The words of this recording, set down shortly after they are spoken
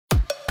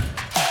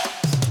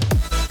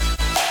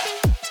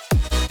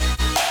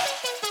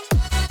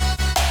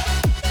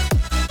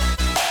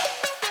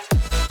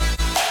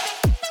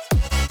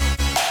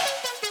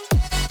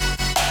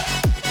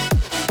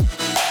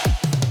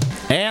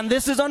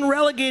This is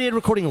Unrelegated,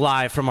 recording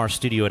live from our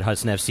studio at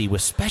Hudson FC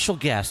with special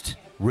guest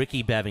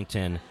Ricky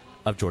Bevington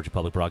of Georgia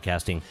Public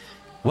Broadcasting.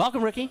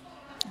 Welcome, Ricky.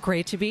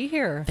 Great to be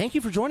here. Thank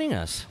you for joining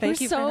us. Thank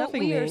you for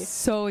having me. We are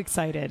so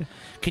excited.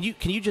 Can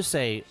you just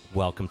say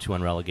welcome to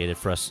Unrelegated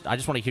for us? I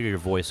just want to hear your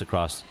voice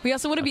across. We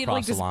also want to be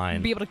able to just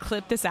be able to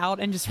clip this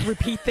out and just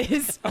repeat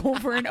this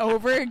over and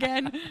over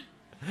again.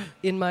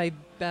 In my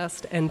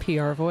best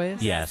NPR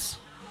voice. Yes.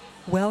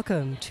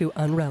 Welcome to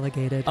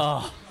Unrelegated.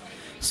 Oh,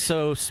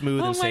 so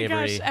smooth and savory. Oh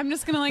my gosh, I'm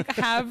just going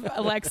to have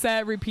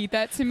Alexa repeat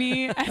that to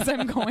me as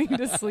I'm going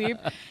to sleep.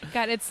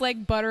 God, it's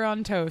like butter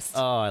on toast.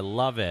 Oh, I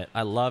love it.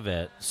 I love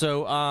it.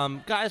 So,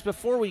 guys,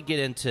 before we get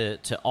into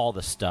all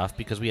the stuff,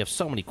 because we have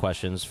so many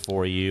questions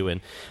for you,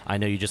 and I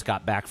know you just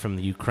got back from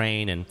the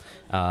Ukraine,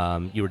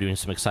 and you were doing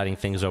some exciting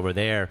things over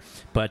there.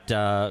 But,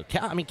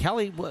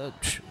 Kelly,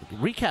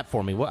 recap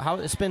for me. How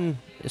it's been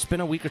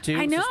a week or two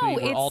I know,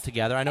 since we were all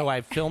together. I know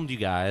I filmed you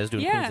guys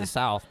doing Queens of the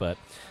South, but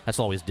that's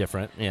always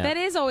different. Yeah. That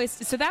is always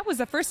so. That was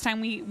the first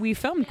time we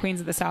filmed Queens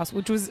of the South,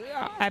 which was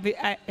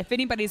if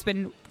anybody's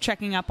been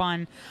checking up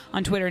on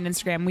Twitter and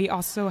Instagram, we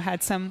also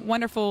had some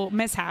wonderful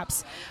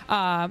mishaps,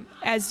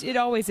 as it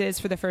always is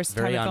for the first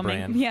time of filming.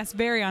 Brand. Yes,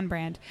 very on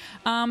brand.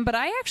 But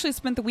I actually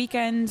spent the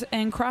weekend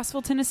in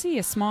Crossville, Tennessee,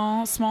 a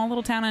small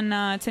little town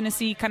in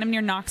Tennessee, kind of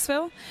near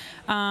Knoxville.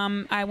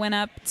 I went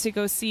up to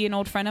go see an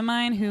old friend of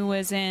mine who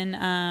was in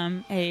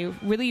a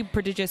really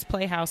prodigious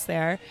playhouse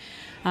there.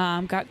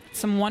 Got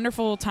some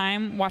wonderful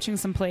time watching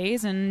some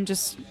plays and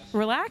just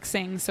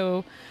relaxing.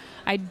 So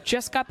I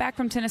just got back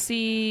from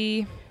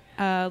Tennessee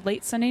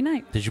late Sunday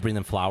night. Did you bring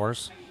them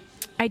flowers?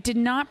 I did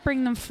not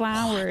bring them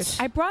flowers.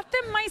 What? I brought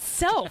them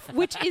myself,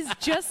 which is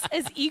just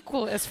as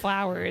equal as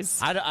flowers.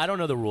 I don't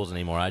know the rules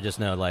anymore. I just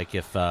know, like,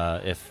 if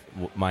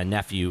my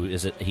nephew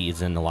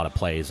he's in a lot of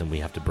plays and we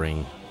have to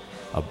bring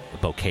a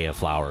bouquet of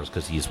flowers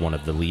because he's one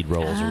of the lead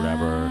roles or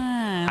whatever.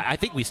 I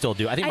think we still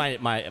do. I think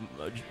my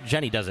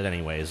Jenny does it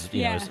anyways.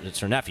 You know, it's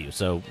her nephew,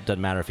 so it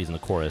doesn't matter if he's in the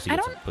chorus. He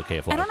gets a bouquet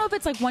of flowers. I don't know if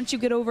it's like once you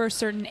get over a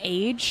certain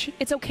age,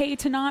 it's okay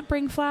to not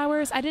bring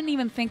flowers. I didn't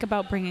even think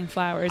about bringing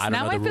flowers.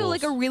 Now I feel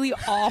like a really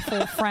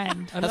awful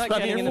friend. I'm not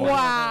getting in the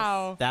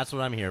Wow. That's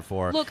what I'm here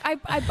for. Look,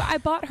 I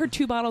bought her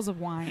 2 bottles of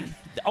wine.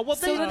 Oh, well,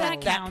 So that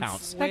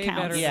counts. Way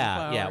better than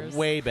flowers.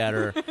 way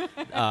better.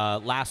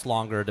 Last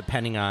longer,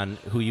 depending on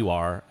who you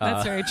are.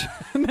 That's very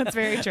true. That's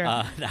very true.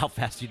 How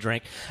fast you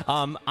drink.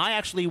 I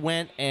actually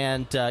went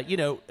and,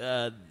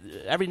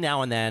 every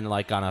now and then,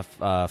 like on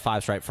a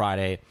Five Stripe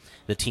Friday,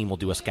 the team will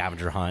do a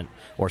scavenger hunt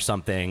or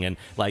something. And,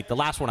 like, the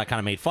last one I kind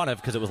of made fun of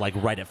because it was, like,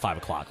 right at 5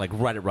 o'clock, like,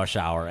 right at rush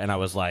hour. And I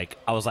was like,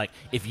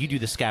 if you do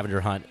the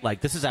scavenger hunt, like,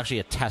 this is actually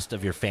a test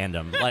of your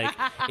fandom. Like,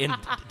 in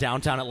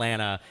downtown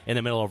Atlanta in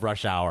the middle of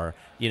rush hour,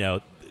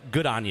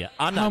 good on you.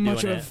 I'm not doing it. How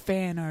much of a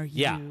fan are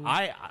you? Yeah,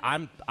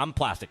 I'm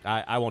plastic.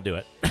 I won't do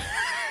it.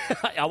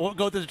 I won't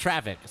go through the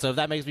traffic. So if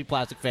that makes me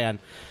plastic fan,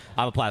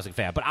 I'm a plastic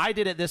fan. But I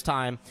did it this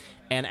time,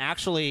 and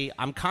actually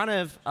I'm kind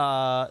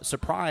of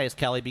surprised,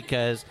 Kelly,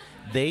 because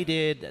they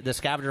did the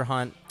scavenger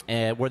hunt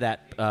where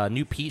that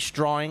new peach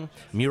drawing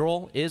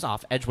mural is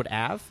off Edgewood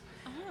Ave.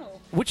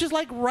 Which is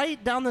like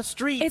right down the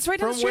street. It's right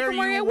down the street from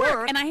where I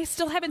work, and I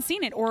still haven't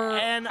seen it.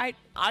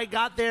 I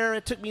got there.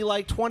 It took me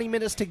like 20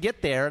 minutes to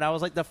get there, and I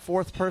was like the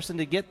 4th person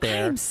to get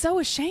there. I am so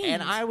ashamed.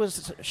 And I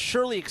was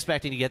surely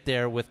expecting to get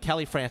there with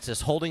Kelly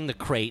Francis holding the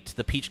crate,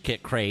 the Peach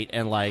Kit crate,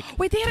 and like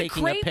wait, they had a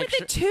taking crate with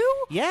it too?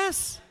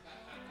 Yes.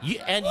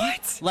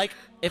 What? Like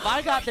if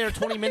I got there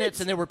 20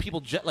 minutes and there were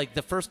people like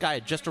the first guy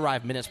had just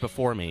arrived minutes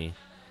before me.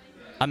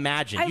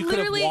 Imagine. You could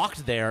have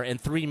walked there in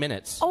 3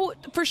 minutes. Oh,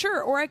 for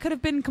sure. Or I could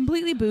have been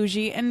completely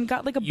bougie and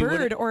got like a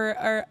bird or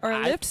a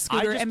Lyft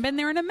scooter and been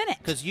there in a minute.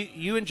 Because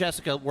you and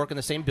Jessica work in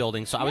the same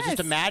building, so I was just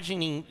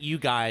imagining you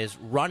guys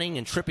running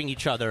and tripping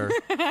each other,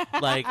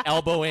 like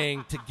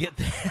elbowing to get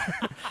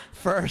there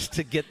first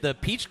to get the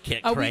Peach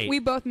Kit crate. We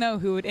both know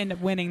who would end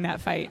up winning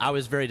that fight. I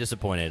was very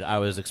disappointed. I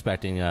was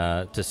expecting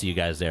to see you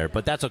guys there,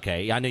 but that's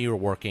okay. I know you were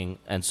working,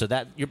 and so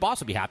that your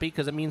boss will be happy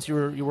because it means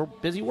you were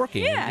busy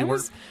working. Yeah, you were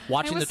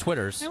watching the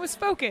Twitters. I was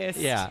focused.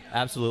 Yeah,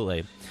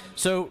 absolutely.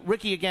 So,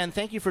 Ricky, again,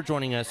 thank you for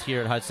joining us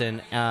here at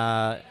Hudson.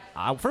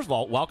 First of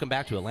all, welcome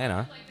back to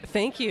Atlanta.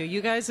 Thank you.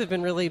 You guys have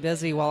been really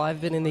busy while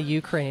I've been in the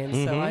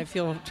Ukraine, so I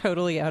feel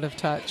totally out of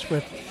touch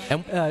with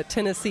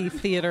Tennessee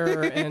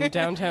theater and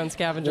downtown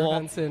scavenger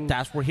hunts. And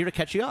we're here to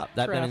catch you up.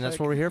 That's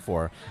what we're here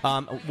for.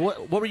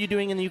 What were you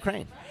doing in the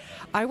Ukraine?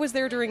 I was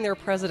there during their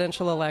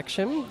presidential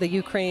election. The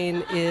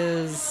Ukraine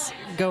is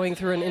going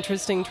through an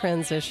interesting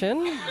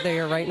transition. They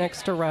are right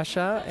next to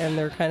Russia, and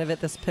they're kind of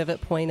at this pivot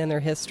point in their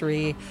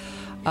history.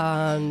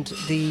 And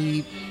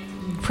the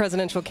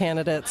presidential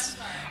candidates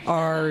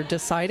are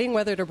deciding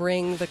whether to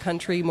bring the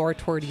country more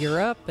toward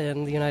Europe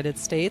and the United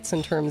States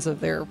in terms of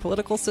their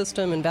political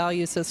system and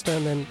value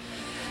system and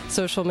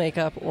social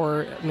makeup,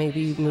 or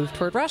maybe move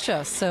toward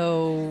Russia.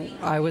 So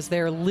I was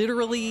there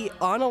literally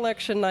on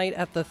election night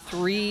at the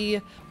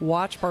 3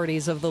 watch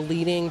parties of the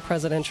leading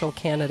presidential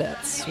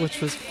candidates, which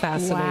was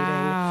fascinating.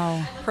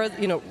 Wow.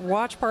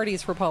 Watch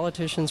parties for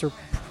politicians are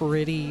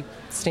pretty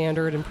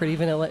standard and pretty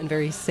vanilla and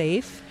very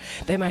safe.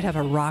 They might have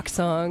a rock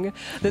song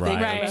that they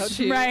Right. come out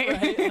to,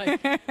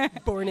 Right.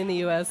 like Born in the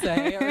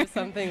USA or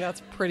something.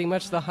 That's pretty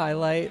much the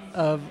highlight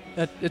of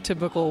a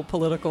typical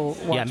political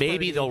watch Yeah, maybe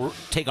party. they'll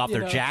take off You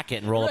their know.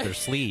 jacket and roll up their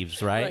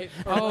sleeves, right?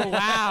 Oh,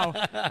 wow.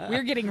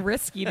 We're getting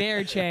risky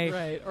there, Jay.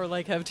 Right, or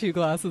like have 2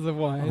 glasses of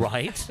wine.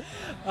 Right?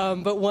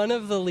 But one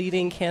of the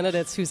leading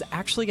candidates who's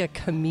actually a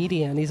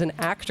comedian, he's an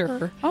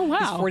actor. Oh, wow.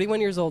 He's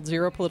 41 years old,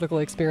 0 political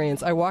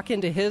experience. I walk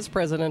into his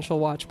presidential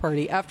watch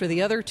party after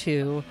the other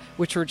 2,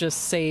 which were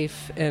just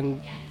safe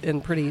and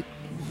pretty,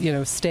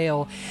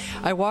 stale.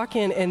 I walk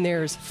in and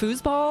there's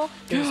foosball,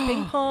 there's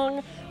ping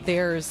pong,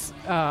 there's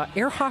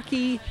air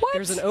hockey, What?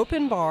 there's an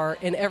open bar,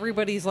 and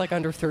everybody's like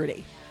under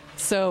 30.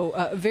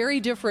 So very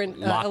different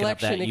Locking up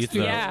election that youth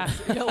vote.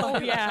 experience. Yeah. Oh,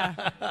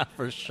 yeah.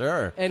 For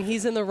sure. And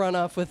he's in the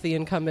runoff with the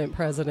incumbent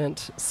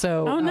president.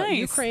 So Oh, nice.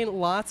 Ukraine,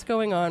 lots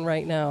going on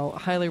right now.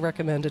 Highly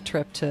recommend a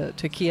trip to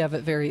Kiev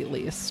at very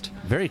least.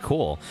 Very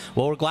cool.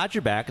 Well, we're glad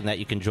you're back and that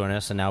you can join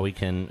us, and now we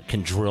can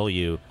drill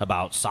you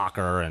about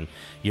soccer and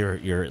your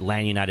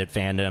Atlanta United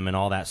fandom and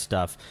all that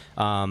stuff.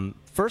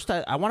 First,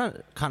 I want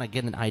to kind of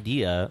get an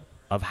idea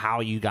of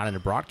how you got into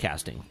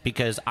broadcasting,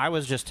 because I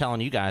was just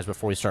telling you guys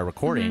before we started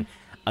recording,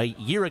 a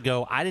year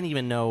ago, I didn't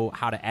even know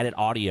how to edit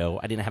audio.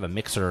 I didn't have a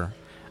mixer.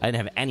 I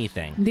didn't have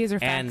anything. These are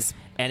and, facts.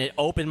 And it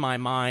opened my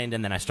mind,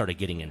 and then I started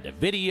getting into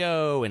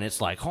video, and it's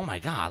like, oh my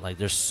God, like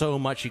there's so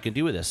much you can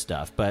do with this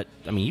stuff. But,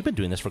 I mean, you've been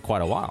doing this for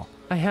quite a while.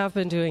 I have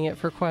been doing it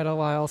for quite a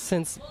while,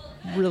 since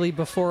really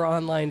before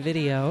online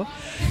video.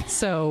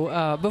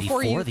 So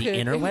before you the could,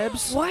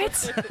 interwebs?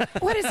 What?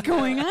 What is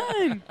going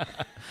on?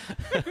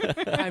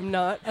 I'm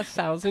not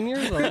 1,000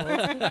 years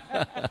old.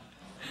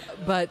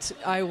 But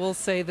I will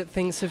say that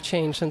things have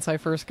changed since I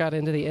first got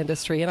into the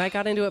industry. And I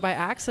got into it by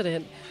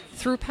accident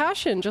through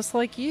passion, just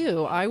like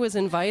you. I was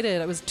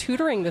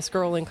tutoring this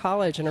girl in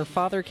college, and her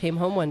father came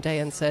home one day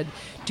and said,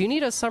 "Do you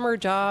need a summer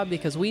job?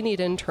 Because we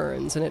need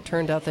interns." And it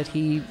turned out that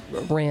he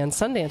ran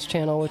Sundance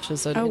Channel, which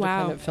is an Oh,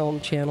 wow. independent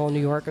film channel in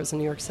New York. I was in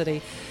New York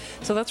City.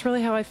 So that's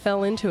really how I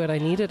fell into it. I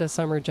needed a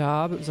summer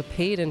job. It was a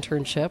paid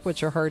internship,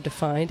 which are hard to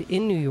find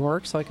in New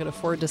York, so I could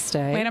afford to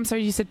stay. Wait, I'm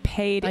sorry, you said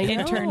paid I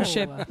know.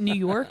 internship New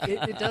York?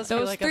 It does feel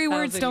Those like 3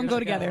 words 1,000 don't years go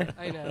ago. together.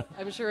 I know.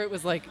 I'm sure it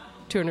was like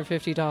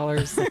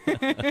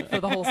 $250 for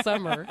the whole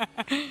summer.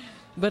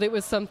 But it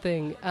was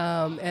something,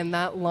 and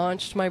that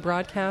launched my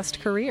broadcast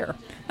career.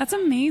 That's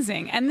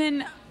amazing. And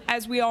then,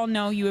 as we all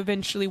know, you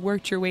eventually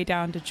worked your way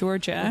down to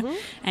Georgia,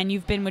 and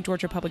you've been with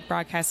Georgia Public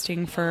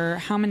Broadcasting for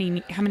how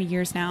many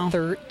years now?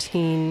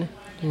 13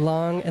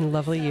 long and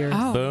lovely years.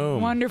 Oh,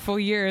 Boom. wonderful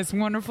years,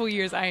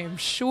 I am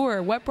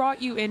sure. What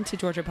brought you into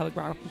Georgia Public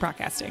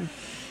Broadcasting?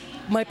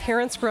 My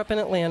parents grew up in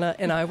Atlanta,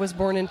 and I was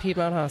born in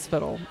Piedmont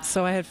Hospital,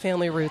 so I had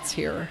family roots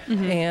here.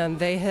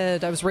 And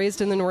I was raised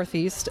in the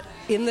Northeast,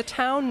 in the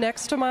town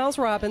next to Miles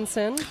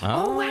Robinson.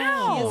 Oh,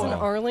 wow. He is an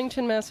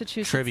Arlington,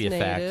 Massachusetts Trivia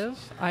fact.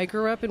 native. I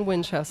grew up in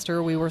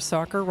Winchester. We were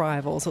soccer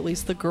rivals, at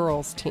least the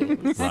girls'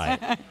 teams.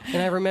 Right.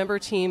 And I remember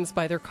teams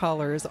by their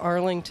colors.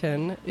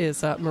 Arlington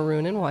is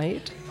maroon and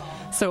white.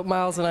 So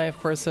Miles and I, of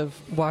course, have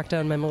walked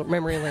down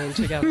memory lane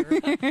together.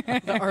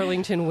 The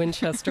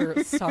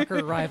Arlington-Winchester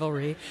soccer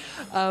rivalry.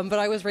 But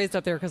I was raised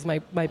up there because my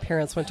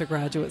parents went to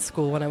graduate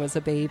school when I was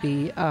a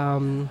baby.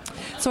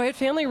 So I had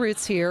family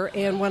roots here.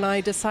 And when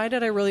I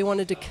decided I really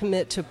wanted to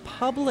commit to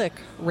public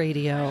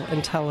radio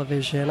and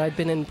television, I'd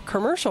been in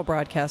commercial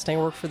broadcasting.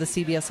 I worked for the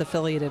CBS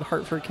affiliate in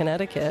Hartford,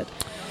 Connecticut.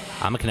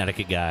 I'm a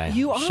Connecticut guy.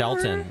 You are?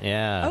 Shelton,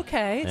 yeah.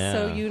 Okay, Yeah.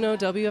 so you know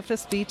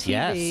WFSB TV.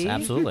 Yes,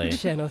 absolutely.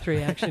 Channel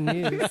 3 Action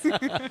News.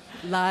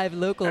 Live,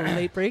 local,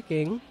 late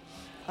breaking.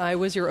 I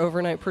was your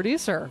overnight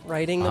producer,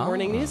 writing the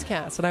morning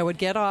newscast. And I would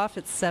get off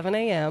at 7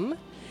 a.m.,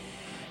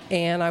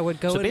 and I would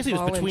go So and basically,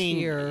 it was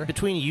volunteer.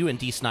 between you and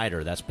Dee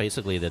Snider. That's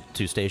basically the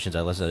 2 stations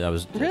I listened to. I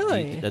was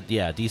Really?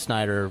 Dee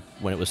Snider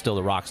when it was still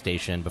the rock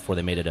station before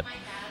they made it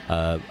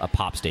a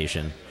pop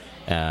station.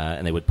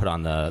 And they would put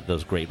on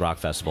those great rock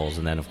festivals,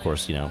 and then of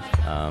course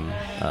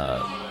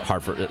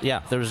Hartford.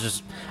 There was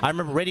just, I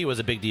remember radio was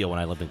a big deal when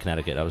I lived in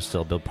Connecticut. I was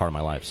still a big part of my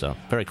life, so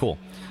very cool,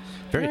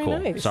 very Very cool.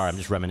 nice. Sorry, I'm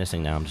just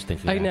reminiscing now. I'm just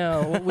thinking. I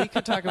know. Well, we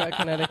could talk about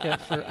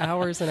Connecticut for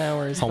hours and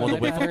hours. Home of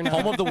but the I'd rather not.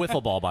 home of the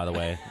wiffle ball, by the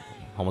way.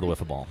 Home of the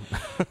wiffle ball.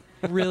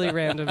 Really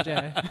random,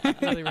 Jay.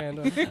 Really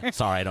random.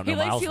 Sorry, I don't know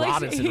Miles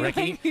Robinson,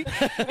 Ricky. He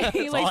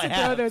all likes I to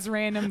throw have. those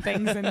random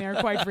things in there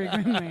quite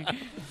frequently.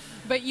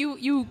 But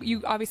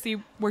you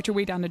obviously worked your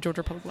way down to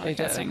Georgia Public I did.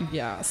 Broadcasting.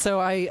 Yeah. So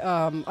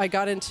I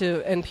got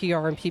into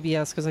NPR and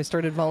PBS because I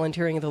started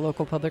volunteering at the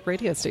local public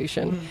radio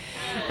station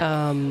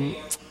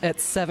at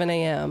 7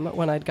 a.m.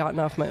 when I'd gotten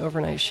off my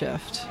overnight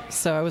shift.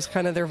 So I was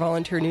kind of their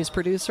volunteer news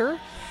producer.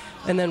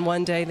 And then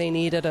one day they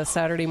needed a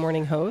Saturday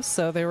morning host,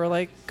 so they were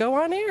like, "Go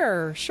on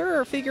air,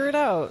 sure, figure it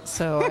out."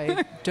 So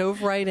I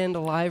dove right into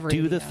live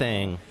radio. Do the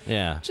thing,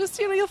 yeah. Just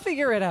you'll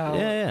figure it out.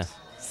 Yeah.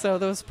 So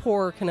those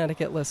poor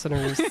Connecticut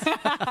listeners,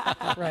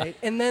 right?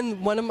 And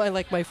then one of my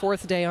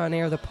 4th day on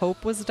air, the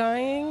Pope was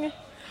dying.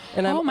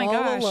 and I'm Oh my all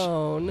gosh.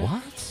 alone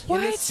What?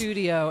 in the What?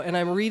 studio, and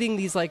I'm reading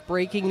these like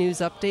breaking news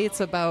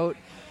updates about.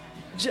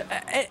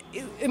 I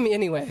mean,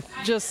 anyway,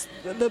 just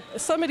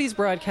somebody's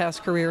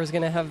broadcast career is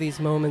going to have these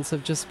moments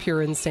of just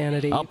pure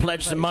insanity. I'll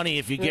pledge some money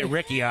if you get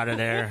Ricky out of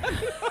there.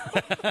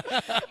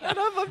 And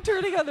I'm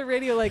turning on the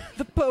radio like,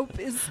 the Pope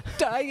is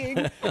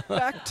dying.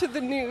 Back to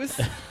the news.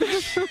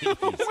 Oh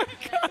my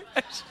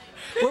gosh.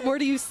 What more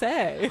do you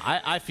say?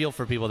 I feel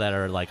for people that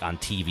are like on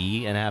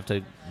TV and have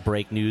to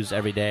break news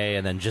every day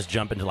and then just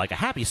jump into like a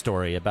happy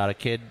story about a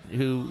kid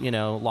who,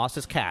 lost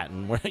his cat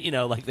and like they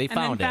And then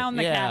found it. found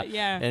the cat,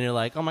 yeah. And you're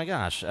like, oh my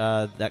gosh,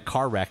 that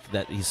car wreck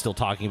that he's still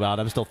talking about,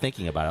 I'm still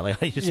thinking about it.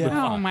 Like, I just move Oh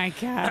on. my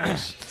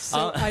gosh.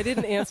 So I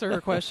didn't answer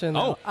her question. Though.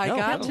 Oh, I no,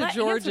 got no. to Answer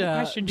the Georgia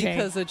question, Jay.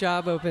 because a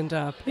job opened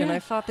up, and Yeah. I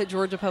thought that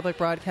Georgia Public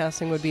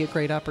Broadcasting would be a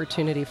great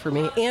opportunity for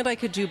me, and I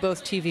could do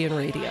both TV and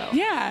radio.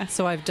 Yeah.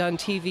 So I've done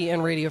TV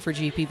and radio for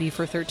GPB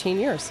for 13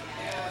 years.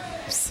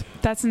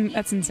 That's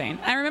insane.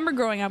 I remember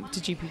growing up to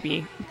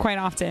GPB quite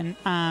often,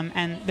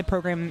 and the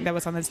program that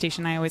was on that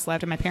station I always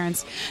loved. And my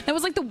parents, that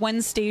was like the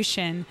one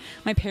station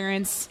my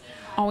parents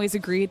always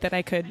agreed that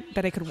I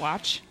could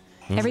watch.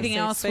 Everything Safe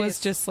else was space.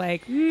 just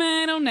like,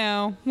 I don't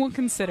know. We'll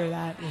consider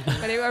that.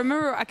 But I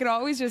remember I could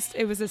always just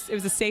it was a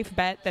safe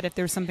bet that if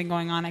there was something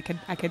going on, I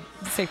could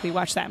safely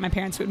watch that. My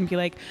parents wouldn't be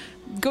like,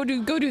 go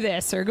do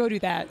this or go do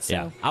that. So.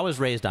 Yeah, I was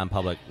raised on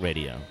public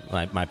radio.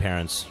 My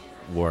parents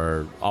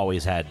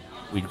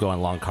we'd go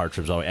on long car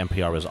trips.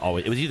 NPR was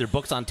always, it was either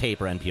books on tape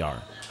or NPR.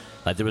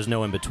 Like there was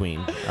no in between.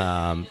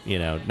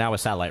 Now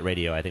with satellite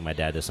radio, I think my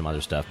dad does some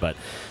other stuff. But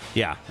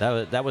yeah,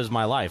 that was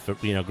my life.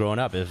 Growing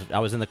up, I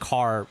was in the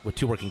car with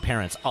two working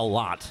parents a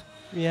lot.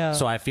 Yeah.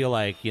 So I feel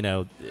like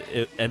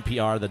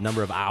NPR, the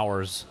number of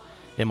hours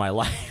in my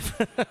life,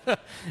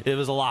 it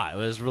was a lot. It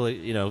was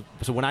really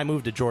So when I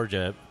moved to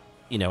Georgia,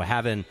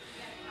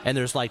 and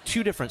there's like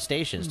two different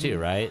stations too,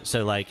 right?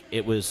 So like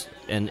it was,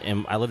 and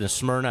I lived in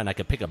Smyrna, and I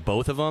could pick up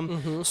both of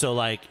them. So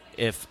like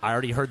if I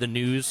already heard the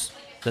news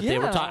that they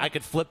were Yeah. talking, I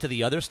could flip to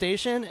the other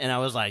station, and I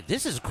was like,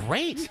 "This is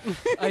great."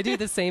 I do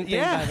the same thing,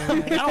 Yeah, by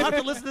the way. I don't have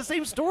to listen to the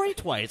same story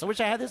twice. I wish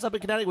I had this up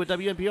in Connecticut with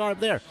WNPR up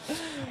there.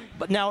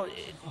 But now,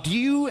 do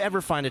you ever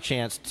find a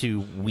chance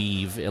to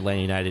weave Atlanta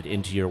United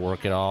into your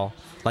work at all?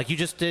 Like you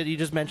just did. You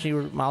just mentioned you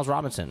were Miles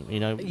Robinson.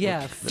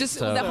 Yes. Just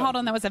So- hold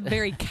on, that was a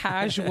very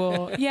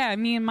casual. Yeah,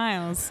 me and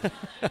Miles,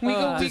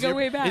 we go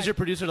way back. Is your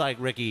producer like,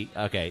 Ricky?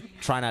 Okay,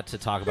 try not to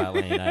talk about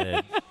Atlanta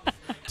United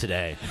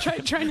today.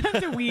 Try not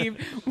to weave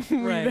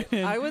Right. it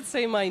in. I would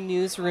say my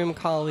newsroom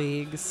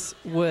colleagues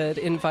would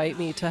invite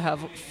me to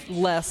have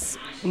less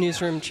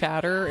newsroom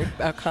chatter,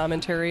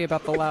 commentary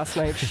about the last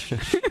night's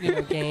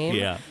game.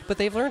 Yeah. But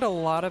they've learned a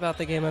lot about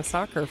the game of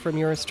soccer from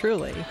yours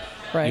truly.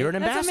 Right. You're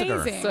an That's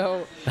ambassador. amazing.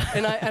 So,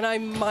 and I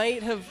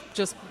might have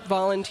just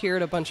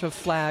volunteered a bunch of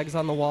flags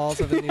on the walls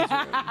of the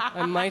newsroom.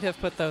 I might have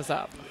put those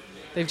up.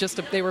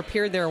 They were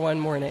appeared there one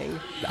morning.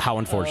 How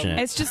unfortunate.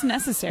 It's just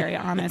necessary,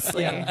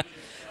 honestly. Yeah.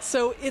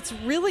 So it's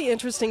really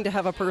interesting to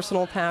have a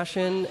personal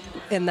passion,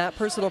 and that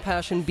personal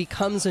passion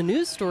becomes a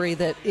news story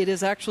that it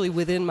is actually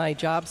within my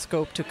job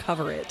scope to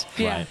cover it.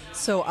 Yeah. Right.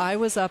 So I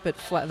was up at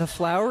the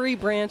Flowery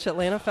Branch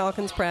Atlanta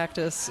Falcons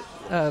practice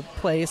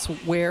place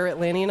where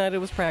Atlanta United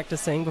was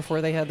practicing before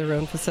they had their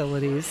own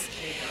facilities.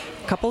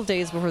 A couple of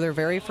days before their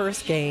very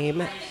first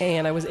game,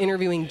 and I was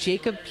interviewing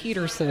Jacob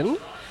Peterson.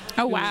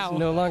 Oh, who's wow.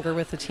 no longer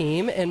with the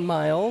team, and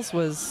Miles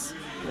was.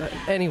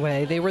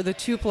 Anyway, they were the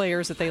two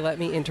players that they let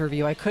me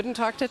interview. I couldn't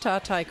talk to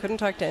Tata. I couldn't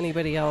talk to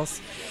anybody else.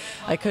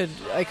 I could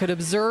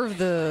observe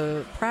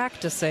the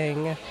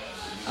practicing.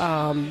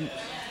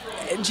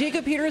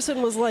 Jacob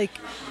Peterson was like,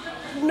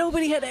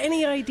 nobody had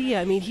any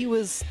idea. I mean, he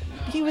was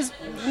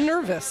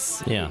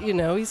nervous. Yeah.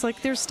 He's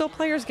like, there's still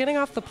players getting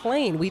off the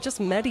plane. We just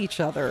met each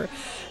other.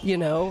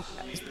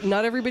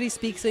 Not everybody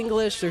speaks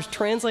English. There's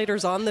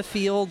translators on the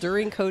field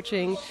during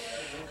coaching,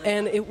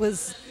 and there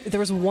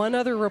was one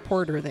other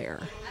reporter there.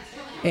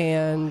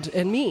 And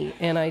me,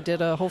 and I did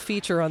a whole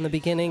feature on the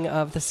beginning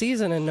of the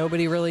season and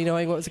nobody really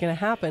knowing what was going to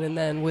happen. And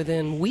then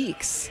within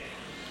weeks,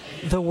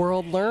 the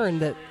world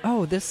learned that,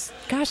 this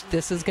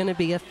is going to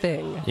be a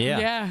thing.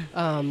 Yeah.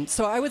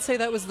 So I would say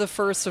that was the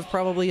first of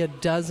probably a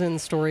dozen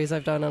stories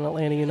I've done on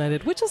Atlanta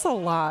United, which is a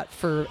lot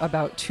for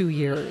about 2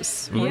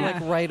 years. We're Yeah.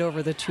 like right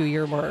over the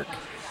 2-year mark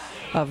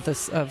of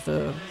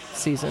the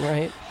season,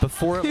 right?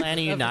 Before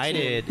Atlanta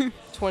United,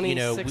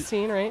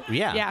 2016, right?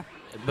 yeah. Yeah.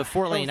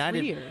 Before Atlanta Oh, United,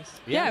 3 years.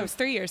 Yeah, it was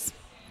 3 years.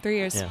 3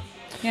 years. Yeah.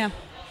 Yeah.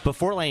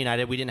 Before Atlanta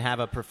United, we didn't have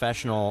a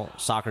professional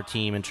soccer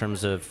team in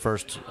terms of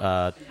first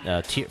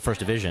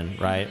division,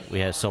 right? We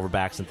had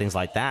Silverbacks and things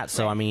like that.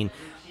 So, I mean,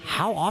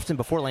 how often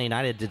before Atlanta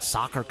United did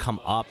soccer come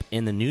up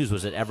in the news?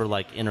 Was it ever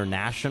like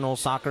international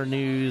soccer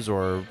news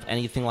or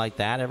anything like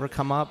that ever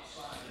come up?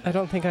 I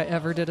don't think I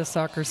ever did a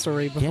soccer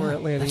story before Yeah,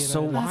 Atlanta that's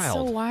so United. wild. That's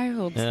so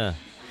wild. Yeah.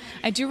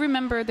 I do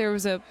remember there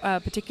was a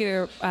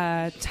particular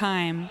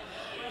time,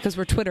 because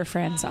we're Twitter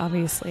friends,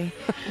 obviously.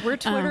 We're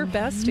Twitter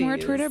besties. We're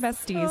Twitter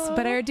besties.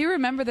 But I do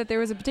remember that there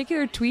was a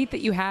particular tweet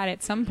that you had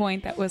at some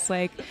point that was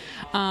like,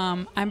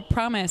 I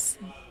promise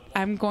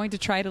I'm going to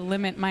try to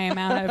limit my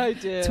amount I of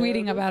did.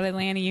 tweeting about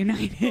Atlanta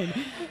United.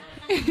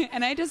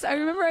 And I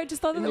remember I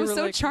just thought that And that you was were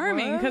so like,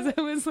 charming "What?" because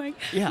I was like,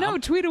 Yeah, no,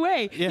 tweet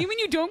away. Yeah. You mean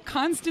you don't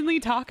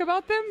constantly talk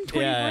about them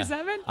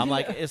 24/7? I'm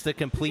like, it's the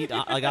complete.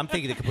 Like, I'm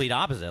thinking the complete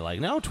opposite. Like,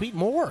 no, tweet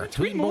more.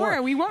 Tweet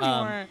more. We want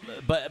more.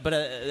 But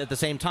at the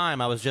same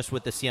time, I was just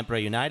with the Siempre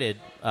United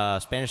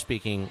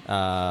Spanish-speaking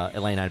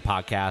Atlanta United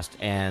podcast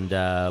and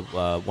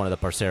one of the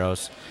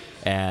parceros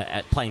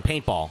playing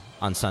paintball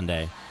on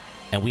Sunday.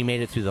 And we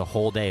made it through the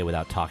whole day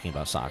without talking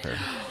about soccer.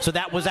 So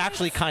that was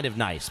actually kind of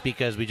nice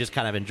because we just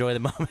kind of enjoy the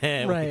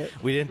moment. Right.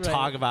 We didn't Right.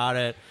 talk about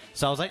it.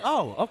 So I was like,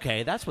 oh,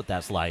 okay, that's what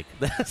that's like.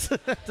 That's to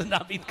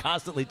not be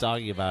constantly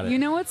talking about it. You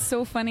know what's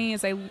so funny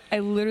is I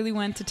literally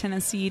went to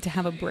Tennessee to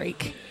have a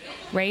break,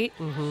 right?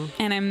 Mm-hmm.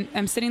 And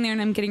I'm sitting there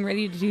and I'm getting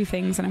ready to do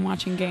things and I'm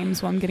watching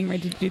games while I'm getting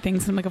ready to do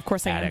things. And I'm like, of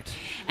course I am. Addict.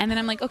 And then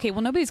I'm like, okay,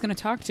 well, nobody's going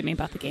to talk to me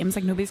about the games.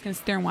 Like, nobody's going to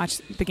sit there and watch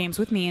the games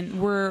with me. And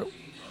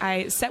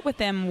I sat with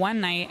them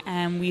one night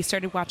and we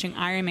started watching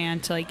Iron Man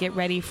to like get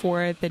ready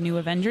for the new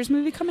Avengers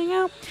movie coming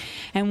out.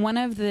 And one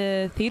of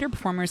the theater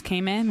performers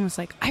came in and was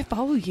like, I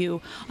follow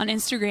you on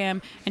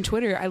Instagram and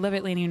Twitter. I love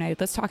Atlanta United.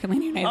 Let's talk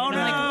Atlanta United. Oh, and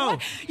I'm no. like,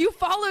 what? You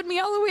followed me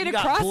all the way to you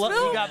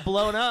Crossville? got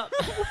blown up.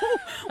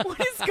 What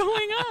is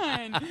going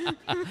on?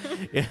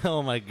 Yeah,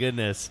 oh, my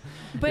goodness.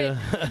 But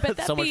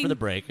that So much for being- the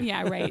break.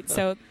 Yeah, right.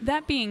 So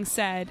that being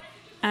said,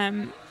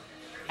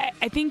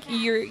 I think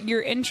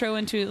your intro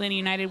into Atlanta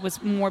United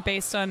was more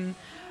based on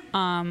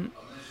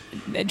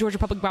Georgia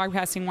Public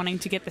Broadcasting wanting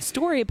to get the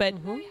story, but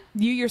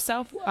you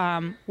yourself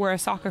were a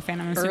soccer fan.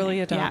 I'm assuming. Early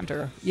Yeah.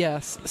 adopter.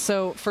 Yes.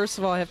 So first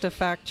of all, I have to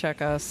fact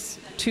check us.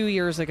 2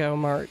 years ago,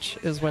 March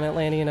is when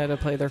Atlanta United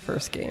played their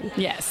first game.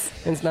 Yes.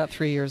 And it's not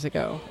 3 years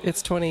ago.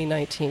 It's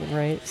 2019,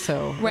 right?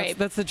 So Right.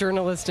 that's the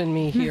journalist in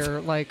me here.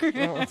 Like,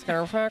 well, let's get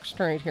our facts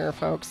straight here,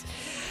 folks.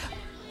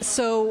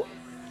 So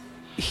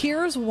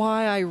here's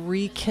why I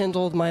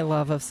rekindled my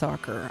love of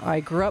soccer. I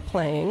grew up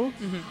playing,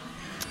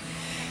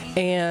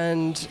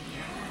 and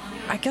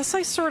I guess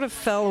I sort of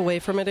fell away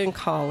from it in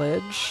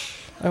college.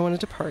 I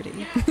wanted to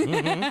party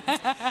and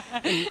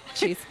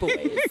chase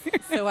boys.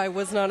 So I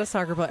was not a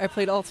soccer player. I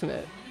played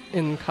Ultimate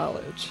in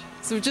college.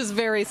 So just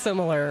very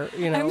similar,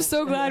 you know. I'm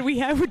so glad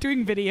we're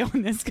doing video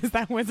on this because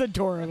that was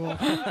adorable.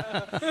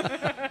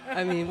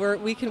 I mean,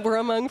 we're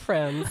among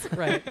friends,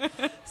 right?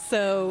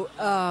 So,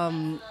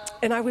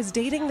 and I was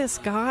dating this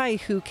guy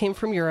who came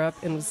from Europe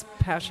and was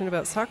passionate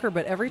about soccer.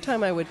 But every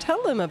time I would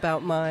tell him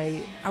about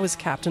I was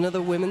captain of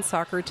the women's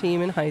soccer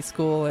team in high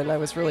school, and I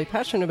was really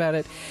passionate about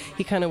it,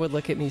 he kind of would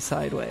look at me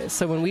sideways.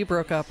 So when we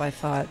broke up, I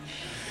thought,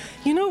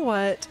 you know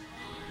what?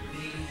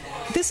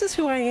 This is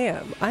who I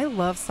am. I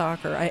love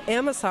soccer. I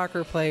am a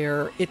soccer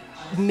player. It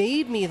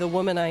made me the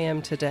woman I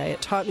am today.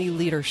 It taught me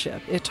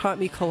leadership. It taught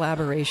me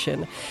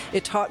collaboration.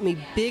 It taught me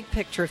big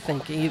picture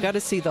thinking. You got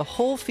to see the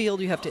whole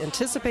field. You have to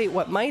anticipate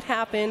what might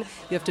happen.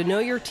 You have to know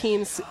your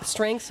team's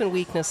strengths and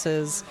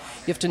weaknesses.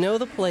 You have to know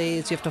the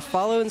plays. You have to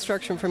follow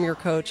instruction from your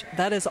coach.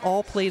 That has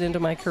all played into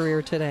my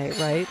career today,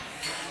 right?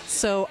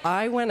 So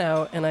I went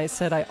out and I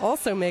said, I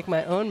also make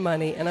my own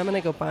money, and I'm going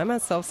to go buy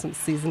myself some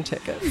season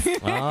tickets. Oh,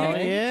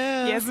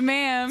 yeah. Yes,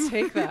 ma'am.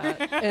 Take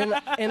that.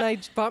 And I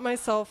bought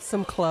myself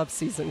some club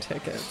season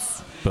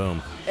tickets.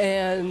 Boom.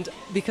 And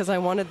because I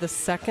wanted the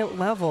second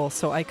level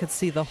so I could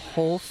see the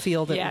whole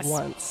field Yes. at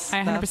once.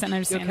 I 100%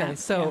 understand okay, that.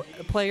 so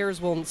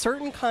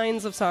certain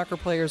kinds of soccer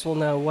players will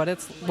know what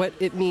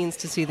it means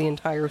to see the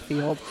entire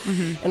field.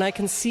 Mm-hmm. And I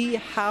can see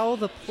how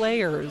the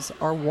players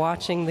are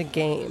watching the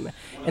game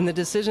and the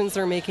decisions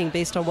they're making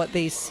based on what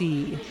they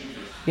see,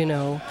 you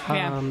know.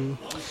 Yeah.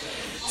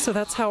 So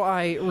that's how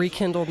I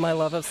rekindled my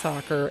love of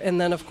soccer.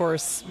 And then, of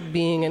course,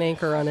 being an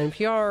anchor on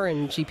NPR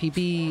and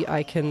GPB,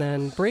 I can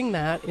then bring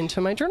that into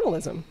my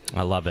journalism.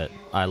 I love it.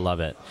 I love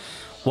it.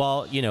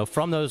 Well, you know,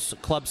 from those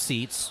club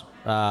seats,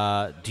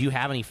 do you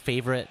have any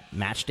favorite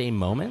match day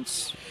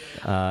moments?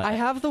 I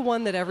have the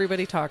one that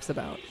everybody talks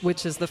about,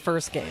 which is the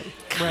first game.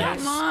 Right?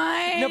 Come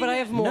on. No, but I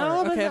have more.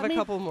 No, but okay, I have I mean-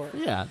 a couple more.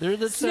 Yeah, they're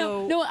the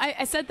So- No,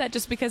 I said that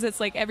just because it's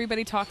like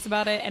everybody talks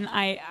about it, and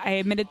I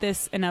admitted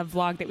this in a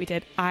vlog that we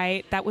did.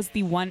 That was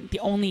the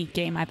only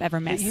game I've ever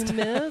That missed. you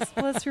missed?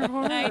 Bless your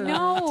heart. I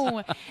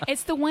know.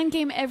 It's the one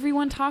game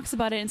everyone talks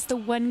about it. It's the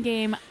one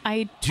game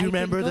I. Do you I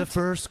remember can go the to.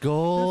 first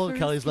goal? The first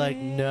Kelly's like,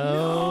 game.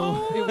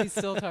 no. Yeah, we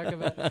still talk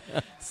about it.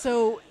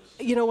 So,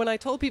 you know, when I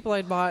told people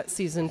I'd bought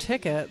season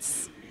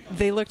tickets,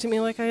 they looked at me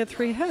like I had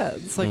three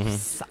heads. Like,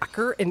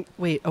 soccer? And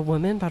wait, a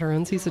woman bought her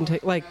own season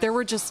ticket? Like, there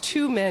were just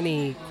too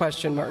many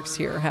question marks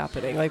here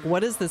happening. Like,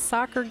 what is this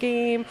soccer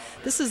game?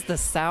 This is the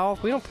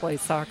South. We don't play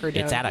soccer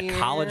down It's at a here.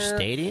 college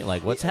stadium?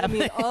 Like, what's I happening?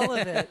 mean, all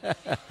of it.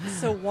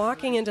 So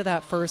walking into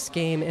that first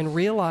game and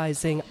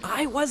realizing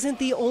I wasn't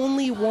the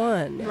only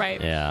one. Right.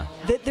 Yeah.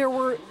 That there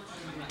were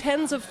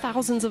tens of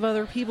thousands of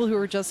other people who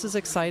were just as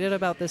excited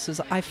about this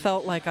as I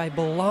felt like I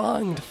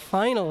belonged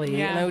finally.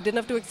 Yeah. And I didn't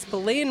have to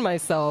explain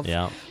myself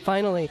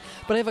finally.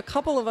 But I have a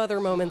couple of other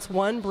moments.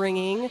 One,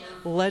 bringing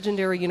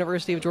legendary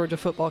University of Georgia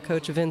football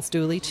coach Vince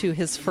Dooley to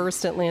his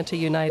first Atlanta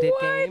United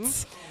game.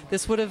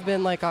 This would have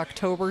been like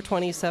October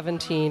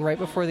 2017, right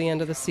before the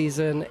end of the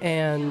season.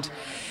 And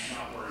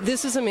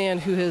this is a man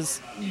who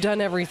has done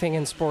everything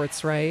in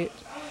sports, right?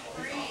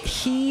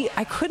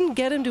 I couldn't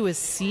get him to his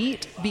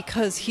seat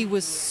because he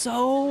was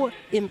so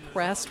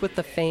impressed with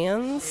the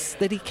fans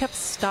that he kept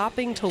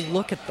stopping to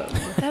look at them.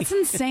 That's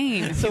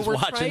insane. So He's we're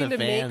watching trying the to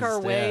make fans,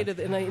 our way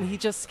to and he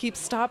just keeps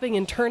stopping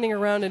and turning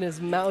around, and his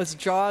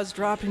jaws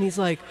drop, and he's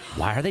like,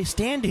 why are they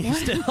standing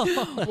still?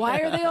 Why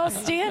are they all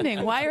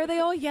standing? Why are they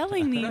all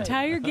yelling the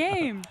entire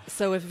game?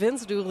 so if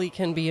Vince Dooley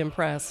can be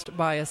impressed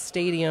by a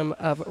stadium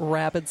of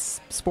rabid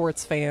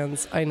sports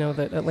fans, I know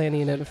that Atlanta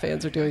United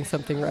fans are doing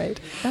something right.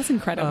 That's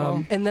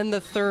incredible. And then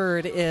the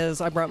third is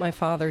I brought my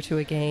father to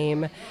a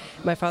game.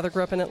 My father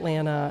grew up in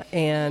Atlanta,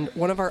 and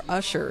one of our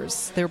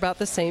ushers, they're about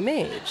the same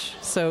age.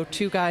 So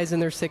two guys in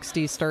their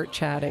 60s start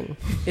chatting.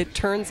 It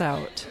turns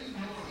out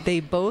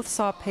they both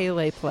saw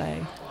Pele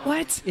play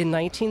What? in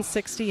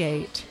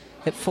 1968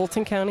 at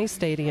Fulton County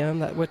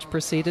Stadium, which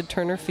preceded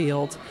Turner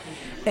Field,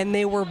 and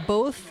they were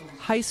both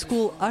high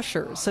school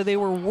ushers. So they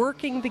were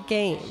working the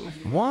game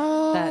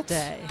What? that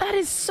day. That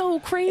is so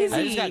crazy.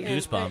 I just got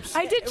goosebumps.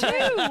 I did too.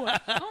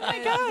 Oh my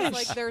It gosh.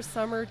 was like their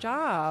summer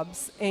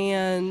jobs,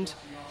 and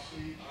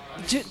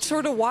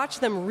sort of watch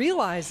them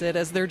realize it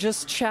as they're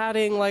just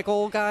chatting like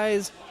old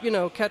guys,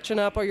 catching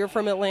up. Oh, you're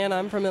from Atlanta,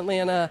 I'm from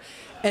Atlanta.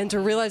 And to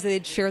realize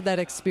they'd shared that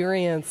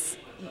experience,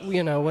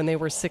 when they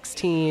were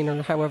 16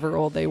 or however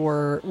old they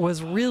were,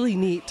 was really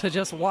neat to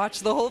just watch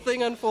the whole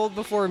thing unfold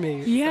before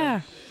me.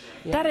 Yeah.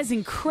 Yeah. That is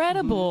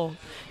incredible.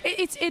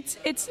 It's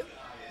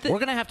We're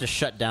going to have to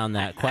shut down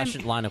that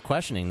line of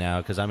questioning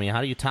now, because, how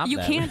do you top you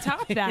that? can't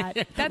top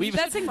that.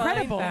 That's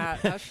incredible. Find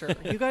that usher.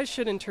 You guys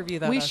should interview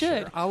that We usher.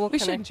 should. I will We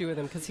connect should. you with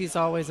him because he's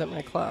always at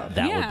my club.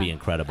 That Yeah. would be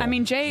incredible.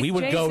 Jay. we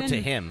would go to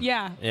Jason- him.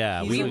 Yeah.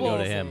 Yeah, we He's would go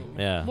to amazing. him.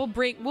 Yeah. We'll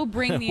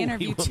bring the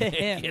interview We will to make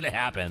him. it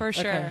happen. For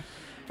sure. Okay.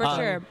 For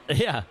sure.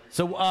 Yeah.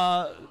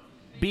 So,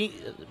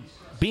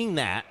 being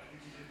that,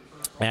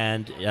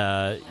 and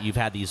you've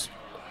had these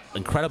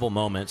incredible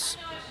moments.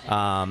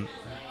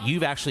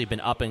 You've actually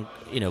been up and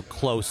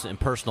close and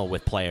personal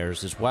with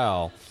players as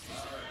well.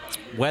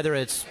 Whether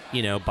it's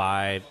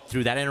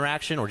through that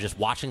interaction or just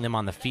watching them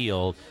on the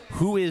field,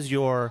 who is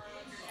your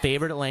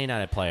favorite Atlanta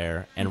United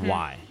player and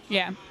why?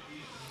 Yeah.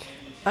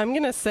 I'm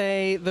going to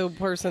say the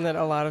person that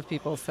a lot of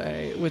people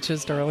say, which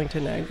is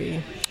Darlington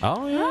Nagbe.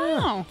 Oh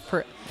yeah.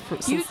 Oh.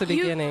 Since the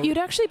beginning. You'd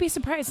actually be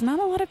surprised. Not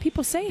a lot of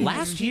people say him.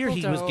 Last year he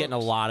People was don't. getting a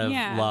lot of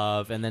Yeah.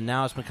 love, and then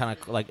now it's been kind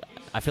of like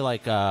I feel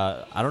like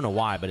I don't know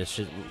why, but it's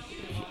just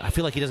I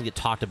feel like he doesn't get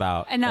talked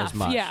about enough. as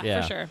much.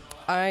 Yeah, for sure.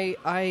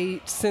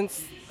 I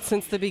since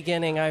the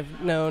beginning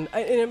I've known,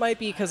 and it might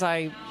be because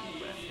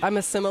I'm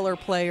a similar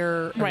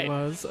player. Right.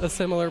 I was a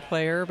similar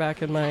player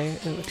back in my.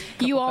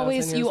 You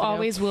always will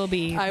will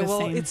be. I the will.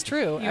 same. It's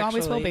true. You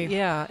always will actually. be.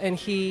 Yeah, and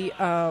he,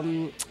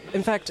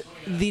 in fact,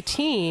 the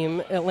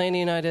team, Atlanta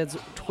United's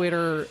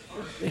Twitter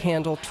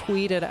handle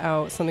tweeted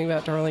out something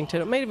about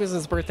Darlington. It might have been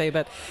his birthday,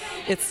 but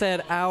it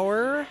said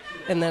 "our"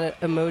 and then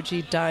an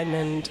emoji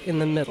diamond in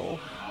the middle,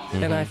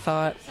 and I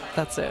thought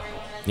that's it.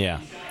 Yeah.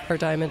 Or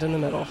diamond in the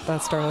middle.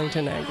 That's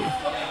Darlington Nagbe.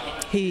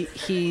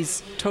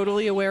 He's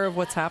totally aware of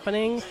what's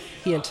happening.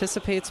 He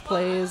anticipates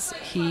plays.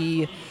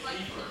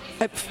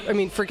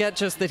 Forget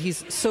just that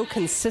he's so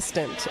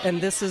consistent, and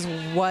this is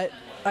what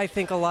I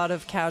think a lot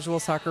of casual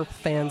soccer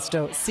fans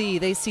don't see.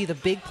 They see the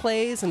big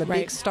plays and the big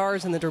Right.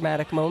 stars and the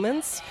dramatic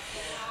moments.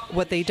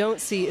 What they don't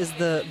see is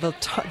the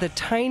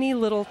tiny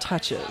little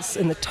touches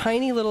and the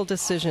tiny little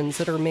decisions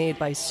that are made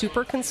by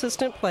super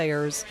consistent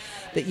players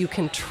that you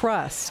can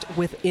trust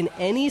in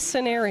any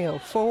scenario,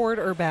 forward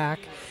or back,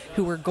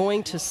 who are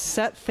going to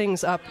set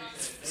things up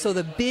so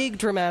the big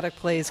dramatic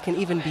plays can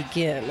even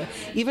begin.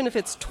 Even if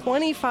it's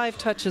 25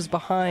 touches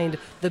behind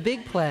the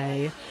big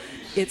play,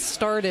 it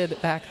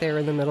started back there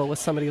in the middle with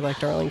somebody like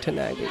Darlington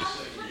Nagbe.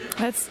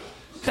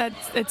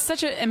 It's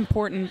such an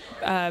important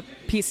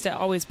piece to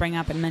always bring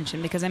up and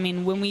mention, because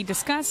when we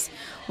discuss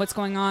what's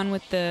going on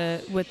with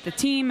the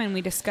team and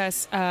we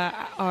discuss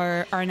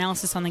our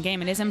analysis on the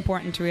game, it is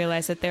important to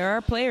realize that there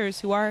are players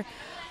who are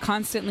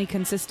constantly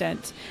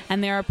consistent,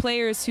 and there are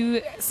players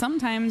who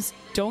sometimes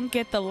don't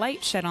get the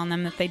light shed on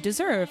them that they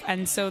deserve.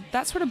 And so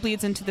that sort of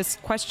bleeds into this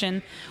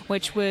question,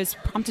 which was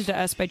prompted to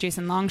us by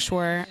Jason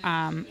Longshore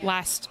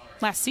last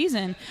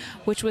season,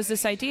 which was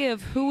this idea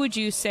of who would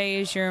you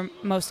say is your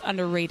most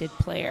underrated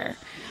player.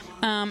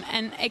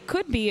 And it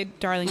could be a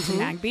Darlington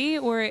Nagbe,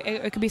 or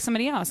it could be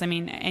somebody else.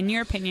 In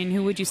your opinion,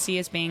 who would you see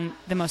as being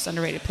the most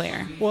underrated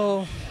player?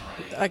 Well,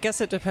 I guess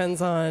it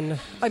depends on.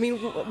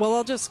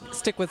 I'll just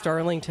stick with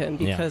Darlington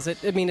because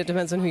it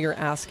depends on who you're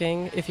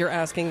asking. If you're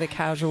asking the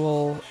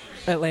casual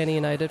Atlanta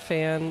United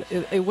fan,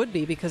 it would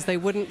be, because they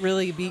wouldn't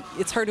really be.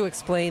 It's hard to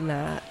explain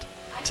that.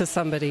 to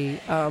somebody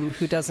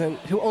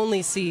who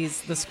only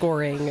sees the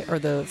scoring or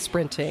the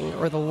sprinting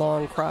or the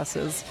long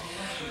crosses.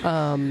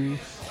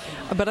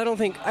 But I don't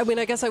think,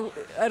 I guess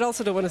I'd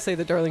also don't want to say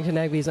that Darlington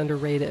Nagbe is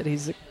underrated.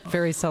 He's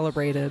very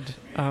celebrated.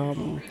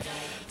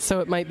 So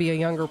it might be a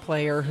younger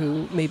player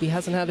who maybe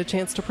hasn't had a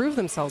chance to prove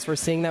themselves. We're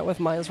seeing that with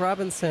Miles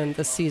Robinson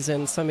this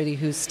season, somebody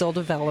who's still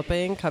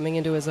developing, coming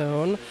into his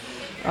own.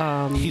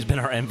 He's been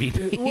our MVP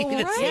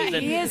this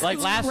season. He is. Like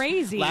It's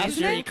crazy. Last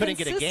year, he couldn't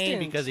get a game Consistent.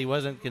 because he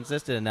wasn't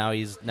consistent, and now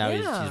he's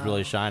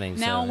really shining.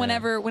 Now, so,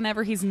 yeah.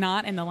 whenever he's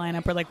not in the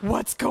lineup, we're like,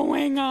 what's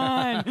going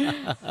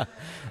on?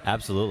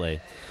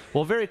 Absolutely.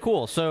 Well, very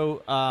cool.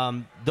 So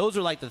those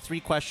are like the three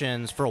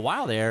questions for a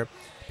while there,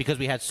 because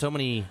we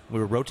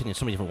were rotating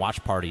so many different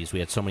watch parties. We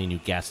had so many new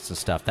guests and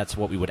stuff. That's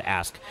what we would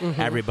ask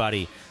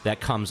everybody that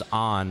comes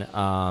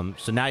on.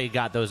 So now you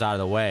got those out of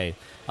the way.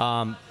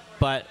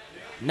 But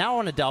now I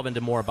want to delve into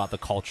more about the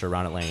culture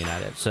around Atlanta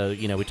United. So,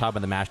 we talk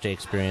about the match day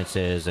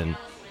experiences and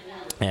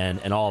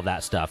all of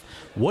that stuff.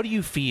 What do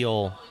you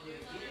feel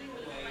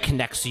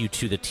connects you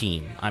to the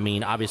team? I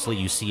mean, obviously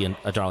you see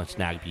a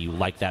Darlington Nagbe, you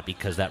like that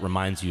because that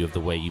reminds you of the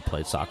way you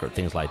played soccer,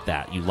 things like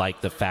that. You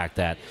like the fact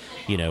that,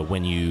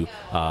 when you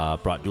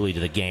brought Dooley to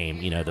the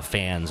game, the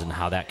fans and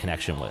how that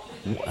connection went.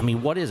 I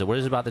mean, what is it? What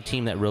is it about the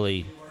team that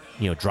really,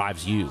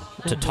 drives you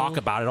to talk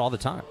about it all the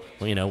time?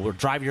 Or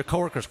drive your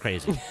coworkers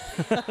crazy?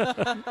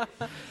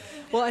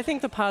 Well, I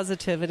think the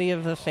positivity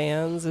of the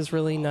fans is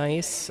really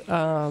nice.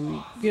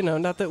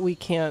 Not that we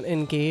can't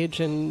engage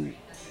in...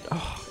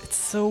 It's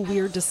so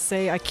weird to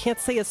say. I can't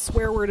say a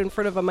swear word in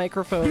front of a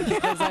microphone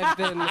because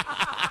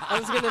I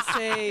was going to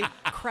say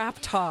crap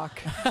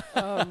talk.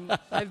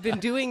 I've been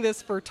doing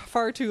this for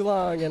far too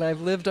long, and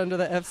I've lived under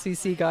the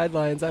FCC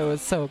guidelines. I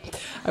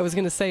was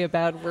going to say a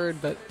bad word,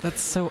 but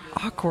that's so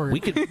awkward. We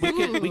could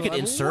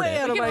insert way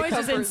it. out of We can my always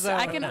just comfort zone.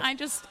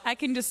 I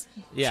can just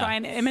Yeah. try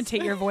and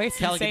imitate your voice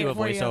Kelly and say can do a it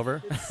for you.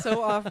 voiceover. It's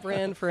so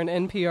off-brand for an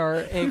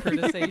NPR anchor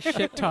to say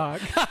shit talk.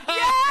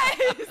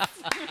 Yes!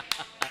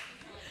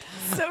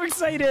 So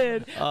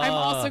excited. I'm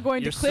also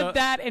going to you're clip so-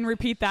 that and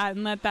repeat that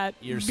and let that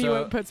You're be so-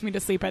 what puts me to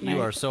sleep at night.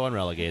 You are so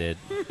unrelegated.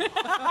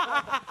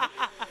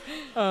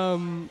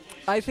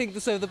 I think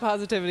so. The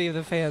positivity of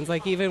the fans,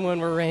 like even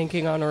when we're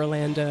ranking on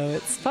Orlando,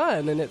 it's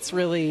fun and it's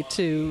really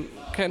to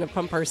kind of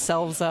pump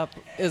ourselves up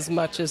as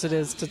much as it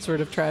is to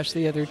sort of trash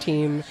the other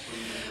team.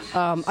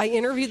 I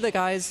interviewed the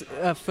guys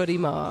of Footy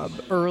Mob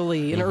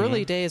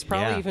early days,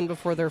 probably Yeah. even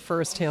before their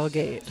first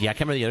tailgate. Yeah, I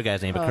can't remember the other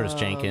guy's name, but Curtis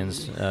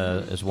Jenkins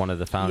is one of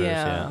the founders.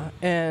 Yeah.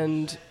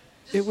 And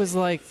it was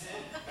like,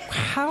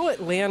 how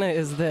Atlanta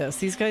is this?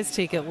 These guys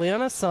take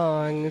Atlanta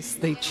songs,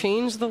 they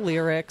change the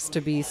lyrics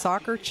to be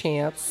soccer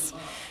chants,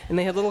 and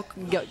they had little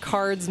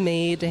cards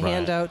made to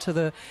hand Right. out to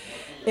the...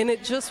 And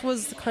it just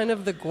was kind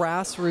of the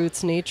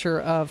grassroots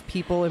nature of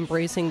people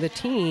embracing the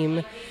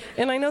team.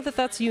 And I know that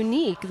that's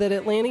unique, that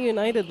Atlanta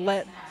United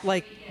let,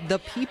 the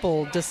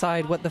people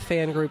decide what the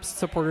fan groups,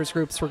 supporters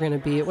groups were going to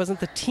be. It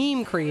wasn't the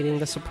team creating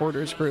the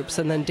supporters groups.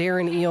 And then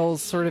Darren Eales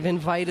sort of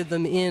invited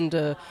them in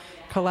to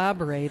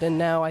collaborate. And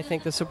now I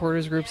think the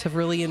supporters groups have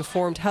really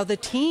informed how the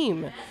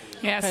team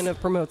Yes. kind of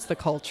promotes the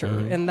culture.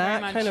 Mm-hmm. And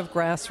that much. kind of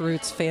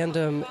grassroots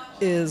fandom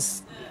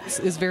is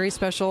very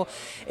special.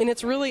 And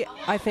it's really,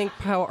 I think,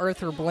 how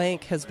Arthur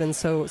Blank has been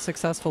so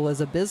successful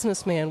as a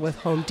businessman with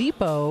Home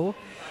Depot.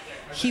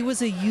 He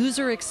was a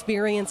user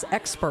experience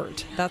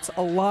expert. That's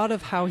a lot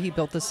of how he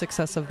built the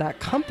success of that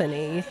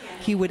company.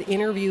 He would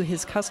interview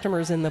his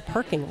customers in the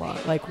parking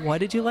lot. Like, what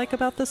did you like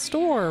about the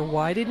store?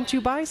 Why didn't you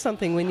buy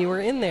something when you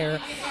were in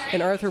there?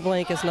 And Arthur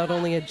Blank is not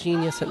only a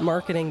genius at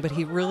marketing, but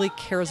he really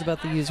cares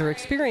about the user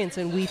experience,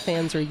 and we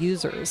fans are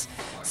users.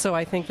 So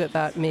I think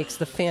that makes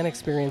the fan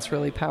experience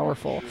really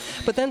powerful.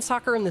 But then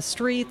soccer in the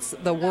streets,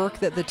 the work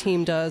that the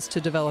team does to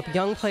develop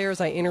young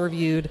players. I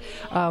interviewed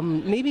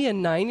maybe a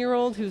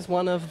 9-year-old who's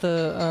one of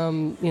the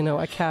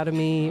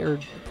academy or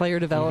player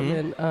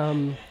development,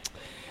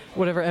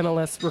 whatever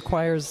MLS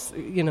requires,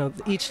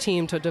 each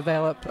team to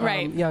develop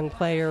Right. young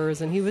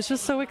players. And he was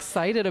just so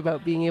excited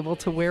about being able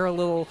to wear a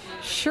little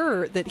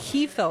shirt that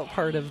he felt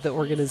part of the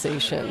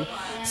organization.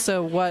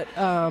 So what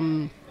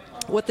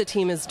the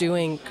team is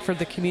doing for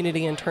the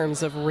community in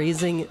terms of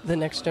raising the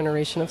next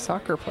generation of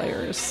soccer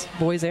players,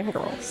 boys and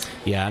girls.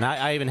 Yeah, and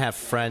I even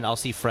have I'll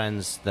see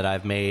friends that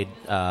I've made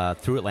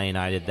through Atlanta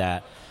United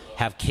that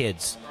have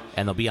kids,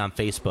 and they'll be on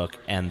Facebook,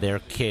 and their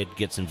kid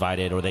gets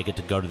invited, or they get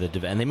to go to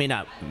the and they may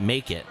not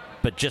make it,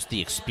 but just the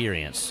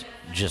experience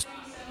just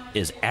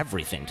is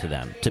everything to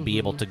them, to be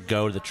able to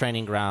go to the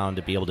training ground,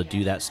 to be able to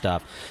do that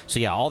stuff. So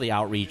yeah, all the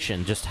outreach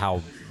and just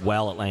how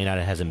well Atlanta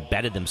United has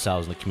embedded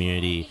themselves in the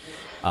community.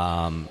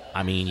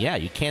 I mean, yeah,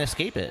 you can't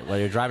escape it. Whether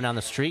you're driving down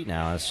the street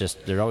now, it's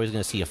just they're always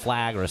going to see a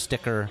flag or a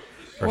sticker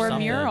or a something.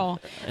 mural.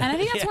 And I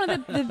think that's one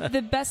of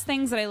the best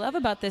things that I love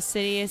about this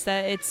city is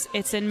that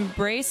it's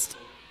embraced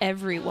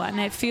everyone.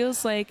 It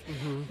feels like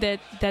that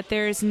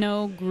there is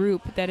no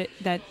group that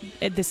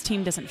this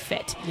team doesn't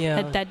fit.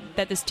 Yeah.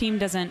 That this team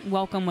doesn't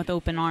welcome with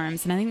open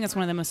arms. And I think that's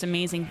one of the most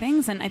amazing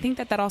things. And I think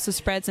that also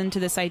spreads into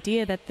this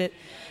idea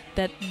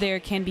that there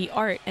can be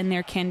art and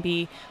there can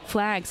be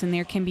flags and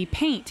there can be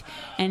paint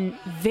and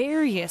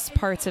various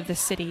parts of the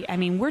city. I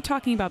mean, we're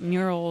talking about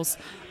murals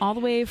all the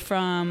way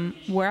from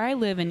where I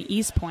live in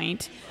East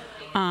Point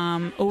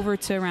over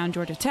to around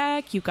Georgia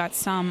Tech. You've got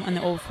some in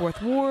the Old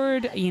Fourth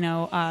Ward,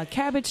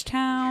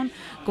 Cabbagetown.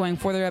 Going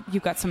further up,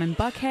 you've got some in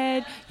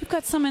Buckhead. You've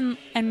got some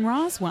in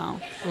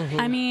Roswell.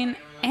 I mean,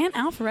 and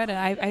Alpharetta.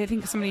 I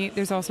think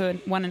there's also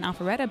one in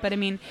Alpharetta, but I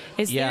mean,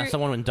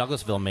 someone in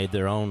Douglasville made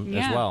their own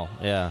as well.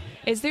 Yeah.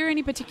 Is there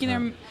any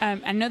particular,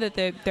 I know that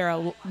there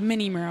are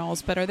many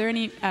murals, but are there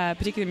any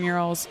particular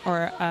murals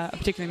or a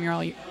particular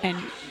mural and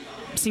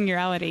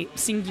singularity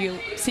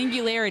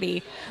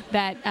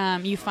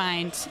that you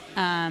find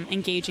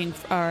engaging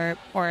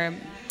or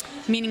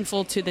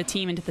meaningful to the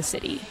team and to the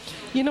city?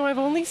 I've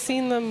only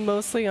seen them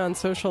mostly on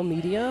social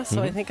media,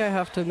 so I think I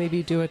have to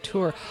maybe do a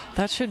tour.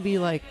 That should be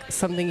like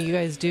something you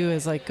guys do,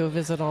 is like go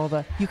visit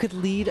you could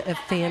lead a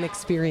fan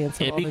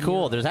experience. It'd be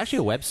cool. There's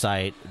actually a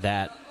website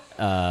that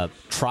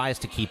tries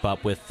to keep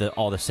up with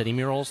all the city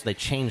murals. They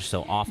change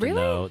so often,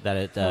 though,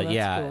 that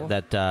cool.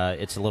 that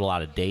it's a little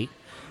out of date.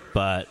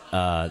 But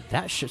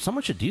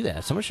someone should do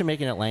that. Someone should make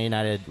an Atlanta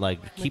United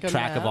keep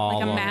track of all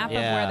like a of them. map of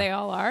where they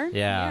all are.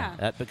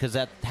 Yeah. Because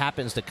that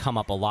happens to come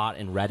up a lot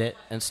in Reddit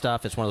and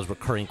stuff. It's one of those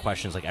recurring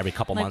questions. Like every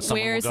couple months,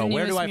 someone will go,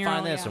 "Where do I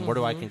find this?" and "Where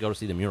do I can go to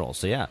see the murals?"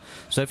 So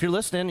So if you're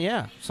listening,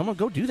 someone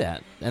go do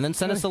that, and then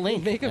send us a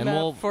link, Make a and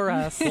map for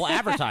us. We'll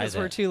advertise it.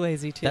 We're too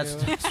lazy to.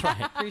 That's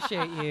right.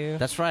 Appreciate you.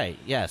 That's right.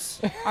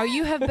 Yes. Or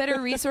you have better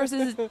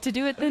resources to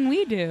do it than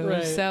we do.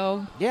 Right.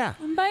 So Yeah.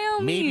 by all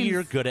means. Maybe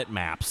you're good at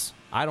maps.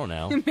 I don't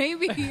know.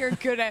 Maybe you're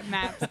good at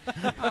maps.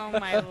 Oh,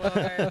 my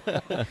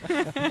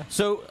Lord.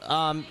 So,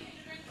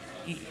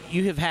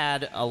 you have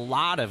had a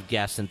lot of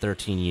guests in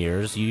 13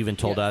 years. You even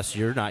told us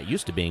you're not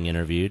used to being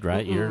interviewed,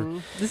 right?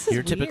 This is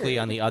You're typically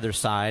weird. on the other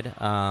side,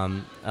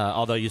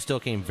 although you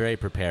still came very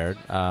prepared.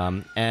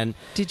 And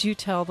Did you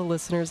tell the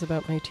listeners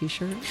about my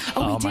T-shirt?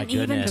 Oh, we my didn't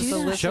even goodness,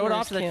 do that. show it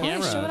off to the Listeners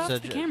camera. can't. Show it off So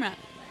to the camera.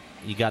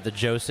 You got the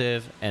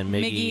Joseph and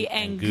Miggy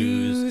and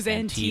Goose Goose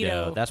and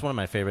Tito. That's one of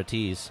my favorite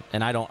tees,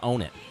 and I don't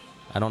own it.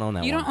 I don't own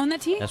that You one. don't own that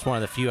tee? That's one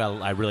of the few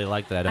I really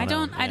like that I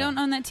don't own. I don't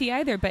own that tee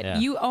either, but Yeah.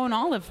 you own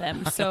all of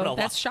them, I so own a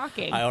that's lot.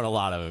 shocking. I own a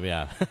lot of them,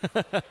 yeah.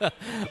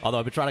 Although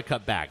I've been trying to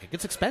cut back. It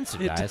gets expensive,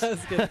 guys. It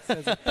does get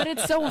expensive. But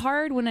it's so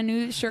hard when a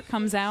new shirt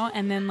comes out,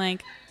 and then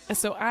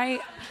so I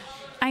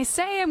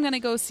say I'm gonna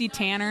go see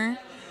Tanner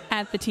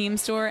at the team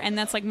store, and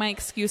that's like my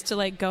excuse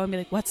to go and be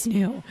like, what's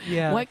new?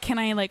 Yeah. What can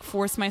I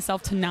force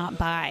myself to not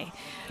buy?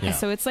 Yeah. And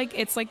so it's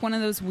like one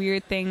of those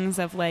weird things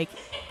of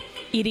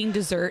eating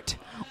dessert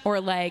or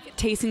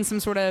tasting some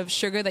sort of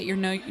sugar that you're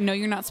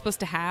not supposed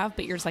to have,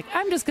 but you're just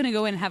I'm just gonna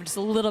go in and have just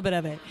a little bit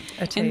of it.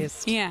 A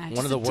taste. Yeah,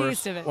 One of the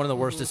taste of it.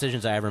 worst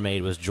decisions I ever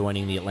made was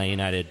joining the Atlanta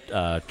United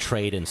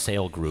trade and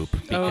sale group,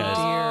 because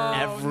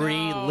dear.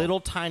 every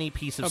little tiny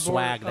piece of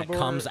swag that abort,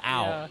 comes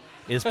out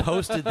yeah. is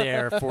posted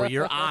there for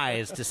your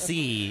eyes to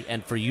see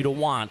and for you to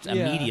want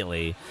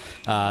immediately.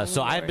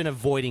 So I've been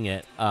avoiding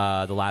it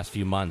the last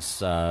few months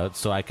so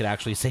I could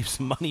actually save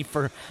some money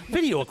for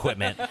video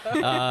equipment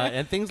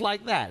and things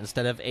like that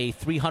instead of a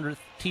 300th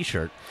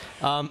T-shirt.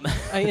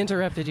 I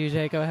interrupted you,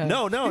 Jay. Go ahead.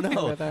 No.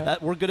 With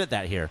that. We're good at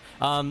that here.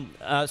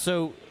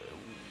 So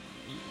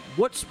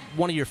what's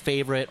one of your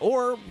favorite,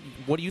 or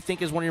what do you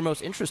think is one of your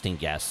most interesting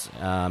guests?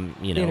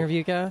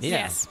 Interview guests?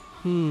 Yeah. Yes.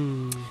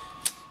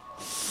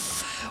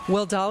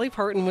 Well, Dolly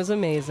Parton was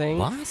amazing.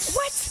 What?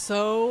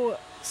 So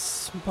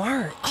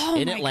smart. Oh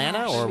in my Atlanta,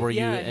 gosh. or were you?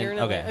 Yeah, here in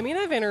LA. Okay. I mean,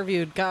 I've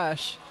interviewed, I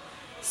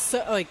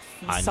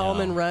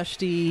Salman know.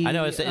 Rushdie. I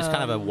know it's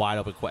kind of a wide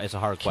open question. It's a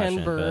hard question.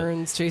 Ken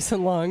Burns,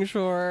 Jason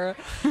Longshore.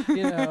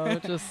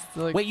 Just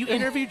Wait, you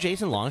interviewed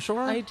Jason Longshore?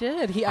 I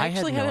did. He I had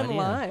actually no had him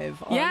idea.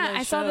 live. On Yeah, my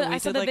I saw show. the- We I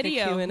saw did, the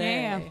video. A Q&A.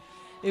 Yeah.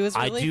 It was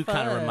really I do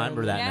kind of fun.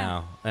 remember that Yeah.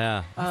 now.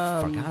 Yeah,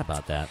 I forgot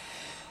about that.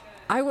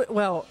 I thought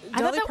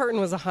Dolly that- Parton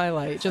was a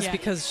highlight just Yeah.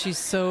 because she's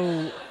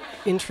so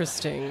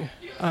interesting.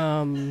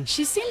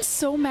 She seems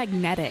so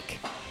magnetic.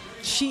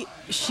 She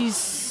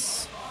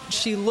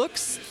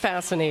looks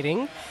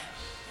fascinating,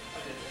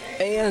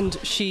 and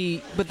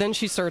but then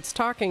she starts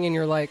talking, and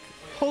you're like,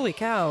 holy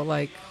cow,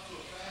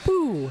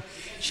 whoo.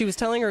 She was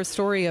telling her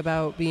story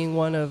about being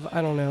one of,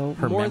 I don't know,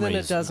 Her more than a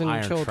memories, dozen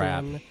Iron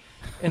children. Trap.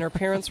 And her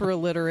parents were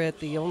illiterate.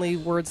 The only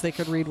words they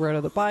could read were out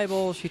of the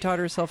Bible. She taught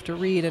herself to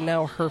read, and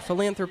now her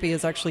philanthropy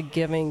is actually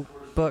giving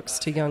books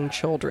to young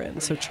children.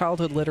 So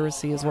childhood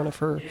literacy is one of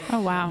her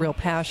real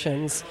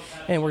passions,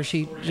 and where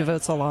she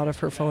devotes a lot of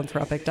her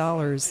philanthropic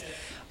dollars.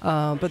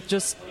 But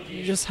just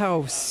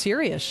how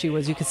serious she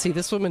was. You could see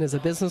this woman is a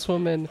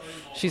businesswoman.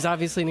 She's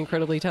obviously an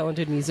incredibly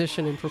talented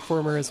musician and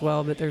performer as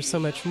well, but there's so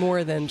much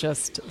more than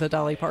just the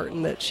Dolly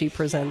Parton that she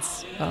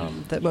presents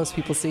that most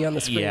people see on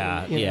the screen.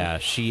 Yeah.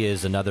 She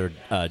is another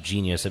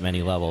genius at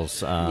many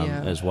levels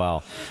as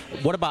well.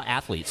 What about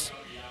athletes?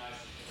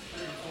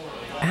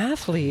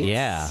 Athletes.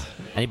 Yeah.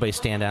 Anybody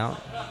stand out?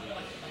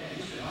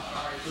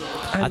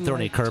 I'm I'd throw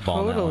any like, curveball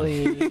on that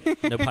one.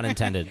 totally. No pun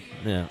intended.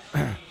 Yeah.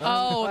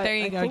 Oh, there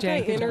you I go, think Jay.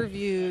 I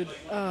interviewed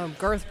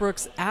Garth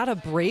Brooks at a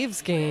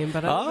Braves game,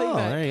 but I don't think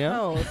that there you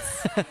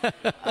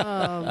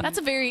counts. That's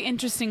a very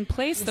interesting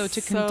place, though, to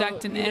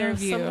conduct an you know,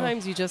 interview.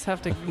 sometimes you just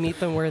have to meet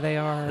them where they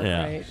are.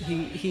 Yeah. Right?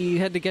 He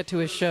had to get to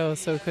his show,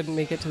 so couldn't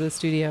make it to the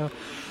studio.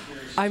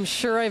 I'm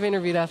sure I've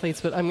interviewed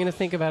athletes, but I'm going to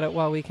think about it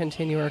while we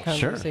continue our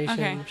conversation.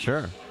 Okay.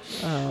 Sure.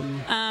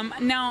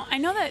 Now, I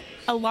know that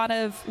a lot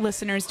of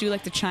listeners do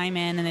like to chime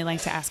in and they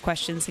like to ask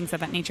questions, things of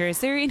that nature. Is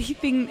there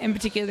anything in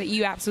particular that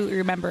you absolutely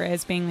remember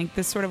as being like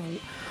this sort of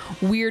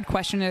weird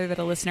question that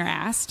a listener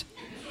asked?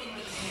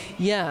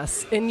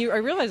 Yes, and I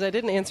realized I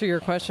didn't answer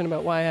your question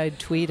about why I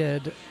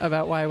tweeted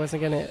about why I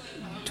wasn't going to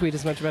tweet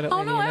as much about it.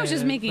 Oh, no, I was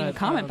just making a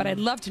comment, but I'd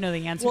love to know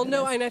the answer. Well, to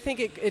no, this. and I think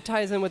it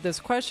ties in with this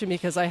question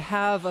because I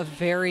have a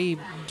very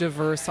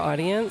diverse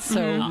audience.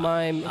 So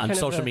my On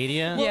social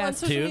media? well, Yeah, on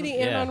social too? media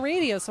and Yeah. on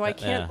radio. So I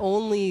can't Yeah.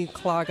 only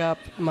clog up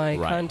my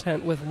Right.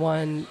 content with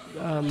one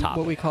Topic.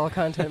 what we call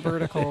content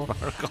vertical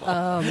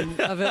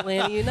of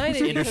Atlanta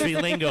United. Industry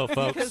lingo,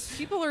 Because folks.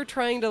 people are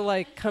trying to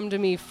like come to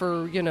me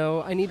for,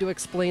 I need to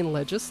explain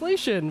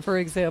legislation, for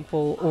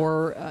example,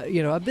 or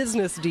a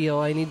business deal.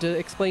 I need to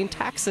explain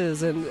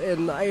taxes and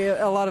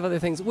a lot of other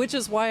things, which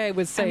is why I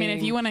was I saying. mean,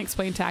 if you want to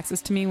explain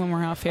taxes to me when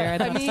we're off air,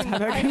 I'd I love to mean, have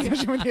that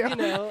conversation with you.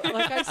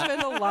 like I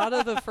spend a lot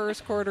of the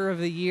first quarter of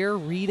the year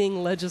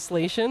reading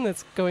legislation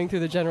that's going through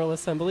the General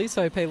Assembly,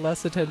 so I pay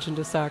less attention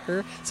to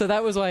soccer. So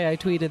that was why I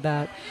tweeted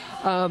that.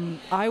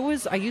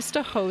 I used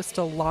to host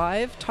a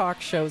live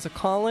talk show, a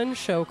call-in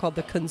show called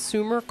the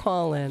Consumer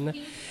Call-In,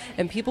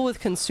 and people with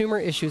consumer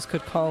issues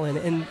could call in,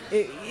 and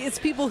it's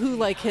people who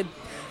like had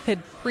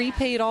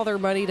prepaid all their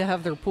money to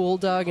have their pool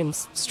dug, and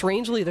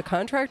strangely the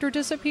contractor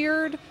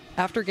disappeared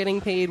after getting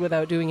paid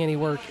without doing any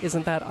work.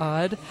 Isn't that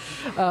odd?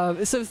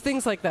 So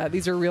things like that.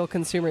 These are real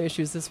consumer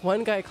issues. This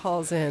one guy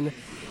calls in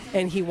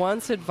and he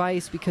wants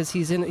advice because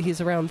he's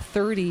around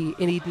 30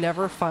 and he'd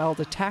never filed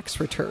a tax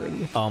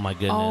return. Oh, my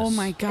goodness. Oh,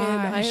 my gosh.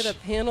 And I had a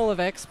panel of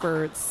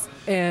experts,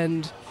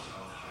 and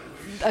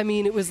I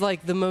mean, it was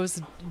like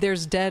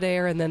there's dead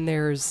air and then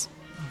there's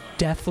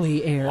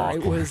deathly air.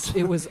 Awkward.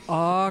 It was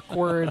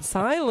awkward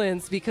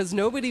silence because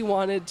nobody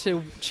wanted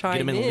to chime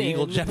Get him in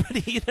legal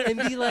jeopardy either. and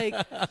be like,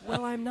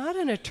 well, I'm not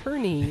an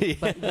attorney,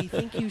 but we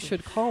think you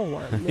should call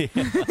one.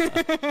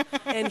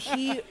 And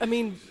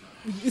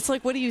it's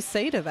like, what do you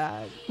say to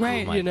that?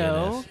 Right. Oh, my you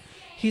know? goodness.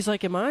 He's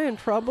like, am I in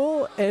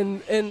trouble?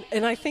 And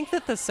I think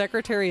that the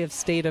Secretary of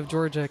State of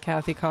Georgia,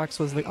 Kathy Cox,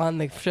 was on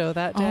the show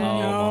that day.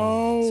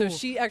 Oh, So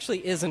she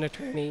actually is an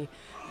attorney.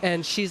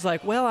 And she's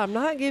like, well, I'm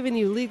not giving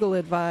you legal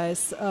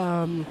advice,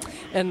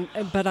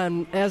 but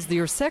I'm as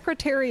your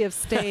Secretary of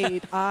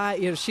State.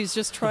 She's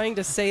just trying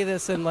to say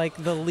this in like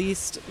the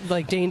least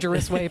like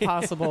dangerous way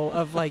possible.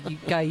 Of like,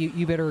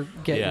 you better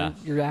get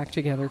your act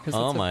together because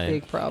it's a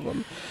big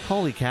problem.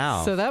 Holy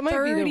cow. So that might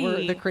be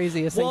 30. the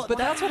craziest Well, things. But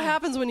that's what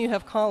happens when you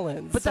have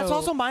call-ins. But that's So,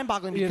 also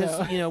mind-boggling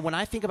because you know. when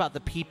I think about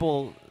the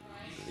people,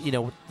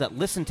 that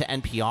listen to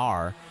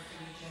NPR,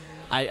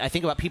 I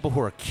think about people who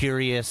are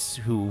curious,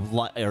 who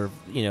are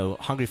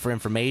hungry for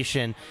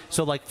information.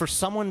 So, like, for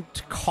someone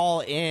to call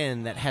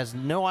in that has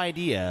no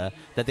idea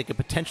that they could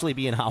potentially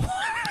be in hot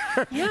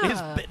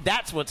water,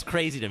 that's what's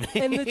crazy to me.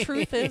 And the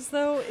truth is,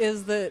 though,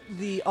 is that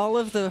all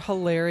of the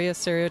hilarious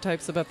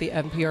stereotypes about the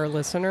NPR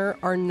listener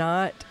are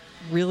not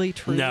really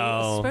true.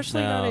 No,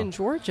 especially not in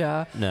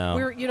Georgia. No.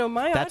 Where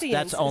my That's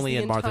audience only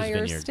is in the Martha's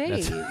entire Vineyard.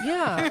 state.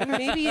 Yeah, and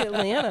maybe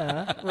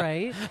Atlanta,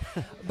 right?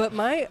 But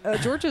my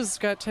Georgia's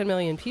got 10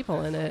 million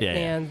people in it, Yeah,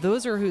 yeah. and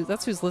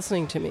that's who's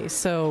listening to me.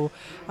 So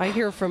I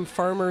hear from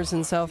farmers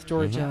in South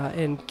Georgia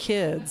and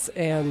kids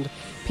and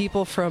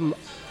people from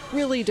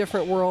really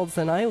different worlds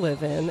than I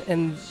live in,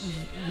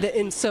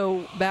 and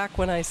so back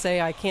when I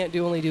say I can't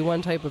only do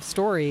one type of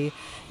story,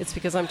 it's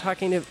because I'm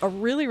talking to a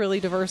really, really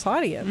diverse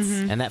audience.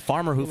 And that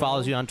farmer who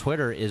follows you on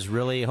Twitter is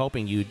really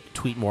hoping you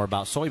tweet more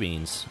about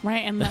soybeans. Right,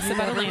 and less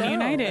about Atlanta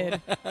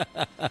United.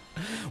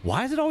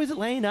 Why is it always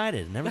Atlanta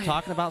United? Never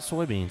talking about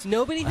soybeans.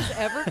 Nobody has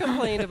ever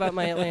complained about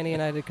my Atlanta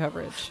United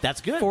coverage. That's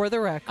good. For the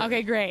record.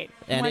 Okay, great.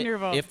 And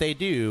Wonderful. if they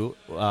do,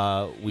 we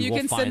you will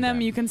can find send them.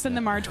 them. You can send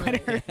them our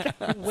Twitter.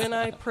 When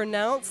I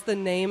pronounce the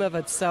name of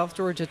a South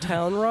Georgia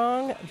town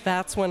wrong,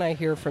 that's when I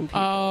hear from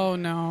people. Oh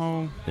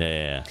no.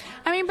 Yeah.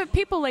 I mean, but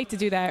people like to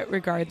do that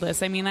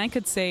regardless. I mean, I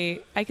could say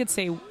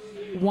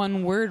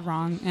one word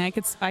wrong, and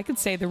I could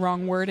say the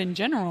wrong word in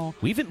general.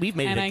 We've made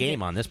And it a I game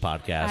get- on this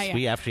podcast. yeah.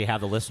 We actually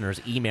have the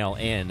listeners email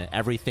in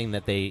everything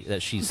that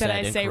she said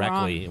I say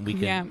incorrectly, wrong.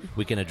 and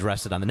we can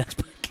address it on the next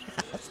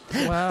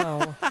podcast.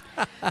 Wow.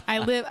 I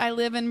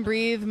live and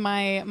breathe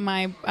my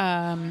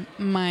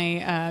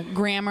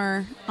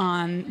grammar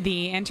on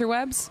the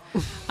interwebs.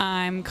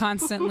 I'm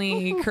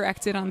constantly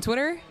corrected on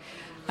Twitter.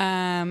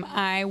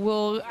 I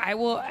will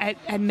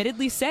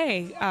admittedly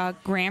say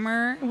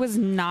grammar was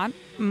not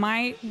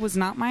my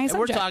subject.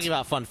 We're talking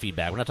about fun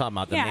feedback. We're not talking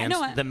about the Yeah, I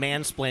know it. the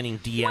mansplaining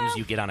DMs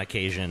you get on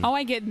occasion. Oh,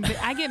 I get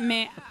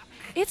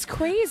It's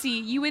crazy.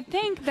 You would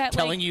think that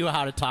Telling you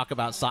how to talk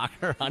about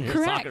soccer on your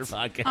correct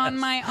soccer podcast. on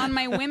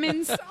my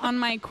women's on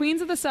my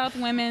Queens of the South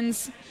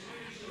women's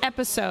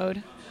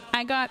episode,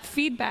 I got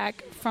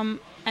feedback from,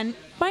 and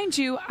mind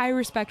you, I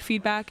respect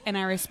feedback, and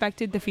I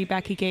respected the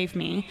feedback he gave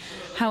me.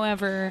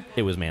 However,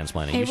 it was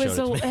mansplaining. it You was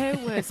showed it to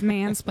me. it was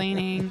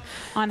mansplaining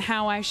on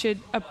how I should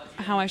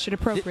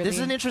appropriately. This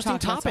is an interesting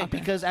talk about topic soccer.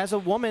 because as a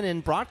woman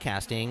in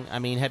broadcasting, I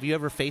mean, have you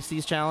ever faced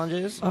these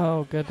challenges?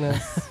 Oh,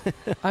 goodness.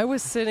 I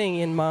was sitting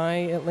in my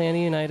Atlanta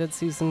United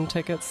season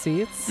ticket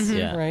seats,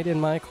 Yeah. right, in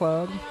my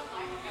club.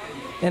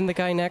 And the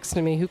guy next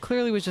to me, who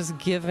clearly was just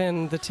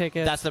given the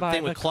tickets That's the by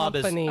thing the with club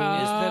is company, the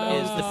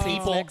that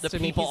people next the to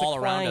me, people he's a all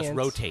around us client.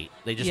 rotate.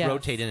 They just Yes.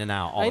 rotate in and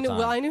out all I the know. time.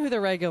 Well, I knew who the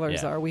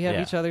regulars Yeah. are. We have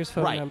Yeah. each other's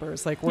phone Right.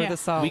 numbers. Like we're Yeah. the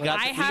solid. we got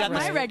I we have got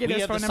my the, regulars we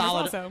have phone the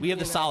numbers solid also. we have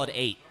the You know. solid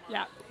 8.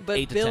 Yeah. But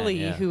 8 to 10,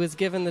 Billy, yeah. who was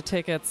given the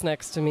tickets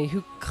next to me,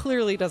 who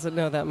clearly doesn't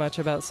know that much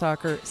about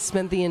soccer,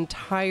 spent the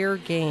entire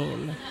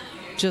game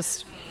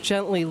just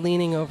gently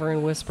leaning over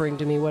and whispering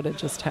to me what had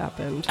just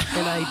happened.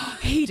 And I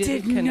He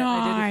did I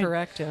not. didn't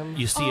correct him.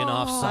 You see an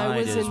offside I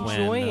was is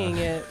enjoying when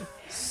it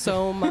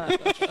so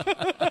much.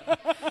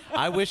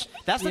 I wish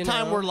that's the You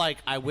time know? where like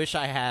I wish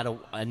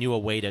I knew a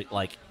way to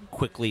like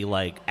quickly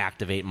like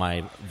activate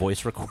my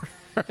voice recorder.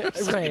 So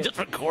I Right. could just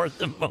record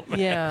the moment.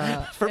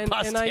 Yeah. For and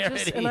I just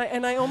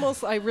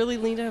posterity. I really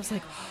leaned in. I was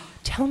like,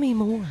 tell me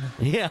more.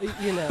 Yeah.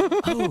 You know.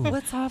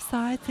 What's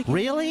offsides again?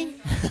 Really?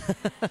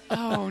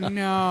 Oh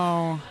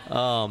no.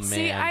 Oh man.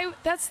 See, I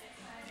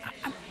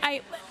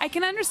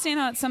can understand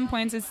how at some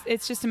points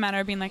it's just a matter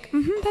of being like,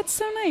 that's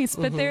so nice.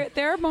 But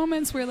there are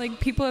moments where like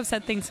people have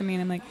said things to me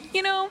and I'm like,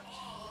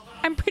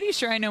 I'm pretty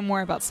sure I know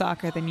more about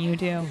soccer than you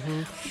do.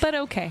 But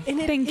okay,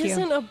 And it thank you.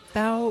 isn't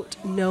about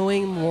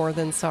knowing more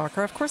than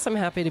soccer. Of course, I'm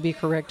happy to be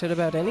corrected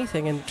about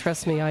anything, and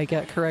trust me, I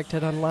get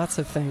corrected on lots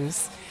of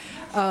things.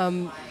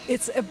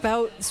 It's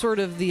about sort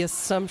of the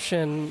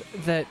assumption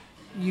that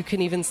you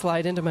can even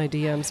slide into my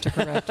DMs to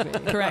correct me.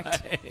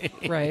 Correct.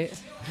 Right?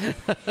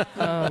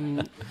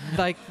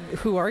 Like,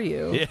 who are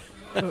you? Yeah.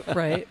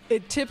 Right.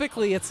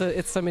 Typically, it's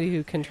somebody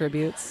who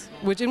contributes.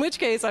 In which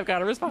case, I've got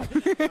to respond.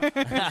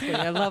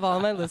 I love all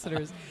my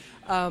listeners,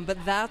 but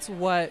that's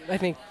what I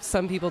think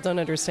some people don't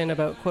understand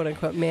about "quote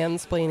unquote"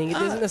 mansplaining.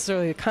 It isn't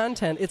necessarily the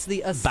content; it's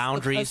the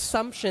Boundaries.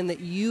 assumption that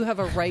you have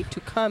a right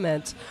to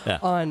comment Yeah.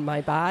 on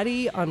my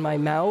body, on my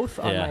mouth,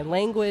 on Yeah. my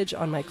language,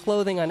 on my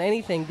clothing, on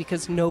anything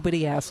because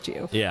nobody asked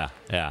you. Yeah,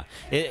 yeah.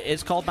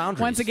 It's called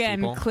boundaries. Once again,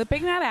 people.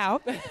 clipping that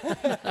out.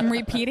 I'm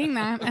repeating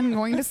that and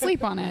going to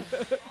sleep on it.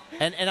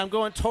 And I'm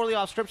going totally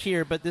off script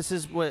here, but this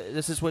is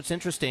what's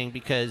interesting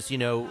because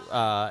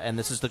and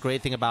this is the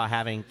great thing about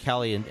having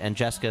Kelly and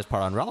Jessica as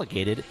part on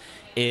Relegated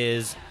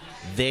is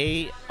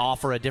they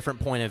offer a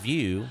different point of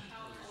view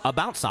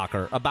about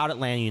soccer, about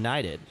Atlanta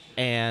United,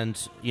 and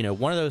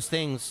one of those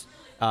things.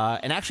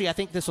 And actually, I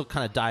think this will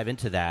kind of dive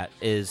into that.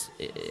 Is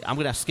I'm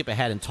going to skip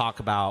ahead and talk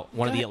about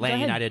one of the Go Atlanta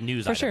ahead. United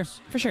news For items.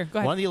 sure. Go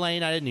ahead. One of the Atlanta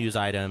United news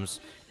items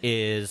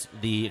is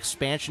the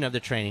expansion of the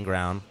training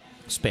ground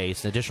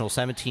space, an additional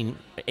 17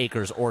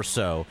 acres or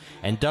so.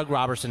 And Doug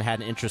Robertson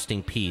had an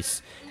interesting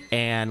piece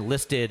and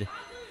listed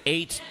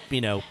 8,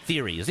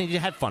 theories. And he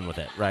had fun with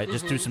it, right?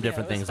 Just threw some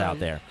different it was things out fun.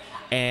 there.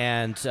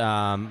 And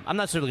I'm not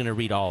necessarily going to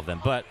read all of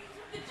them, but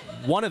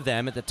one of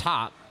them at the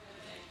top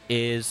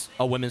is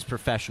a women's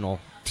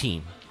professional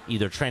team,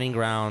 either training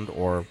ground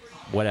or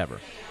whatever.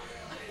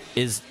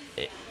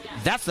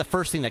 That's the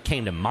first thing that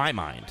came to my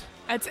mind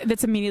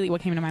That's immediately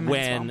what came to my mind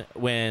as well.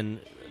 when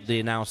they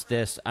announced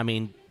this. I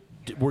mean,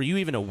 were you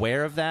even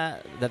aware of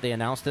that they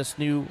announced this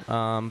new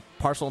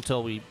parcel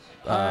until we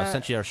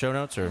sent you our show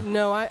notes? Or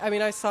No,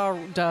 I saw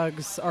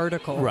Doug's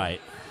article.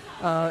 right?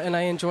 And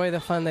I enjoy the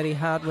fun that he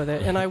had with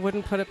it. And I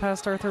wouldn't put it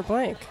past Arthur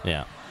Blank.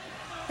 Yeah.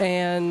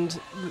 And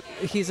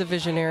he's a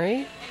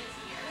visionary,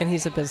 and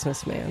he's a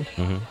businessman.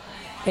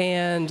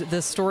 And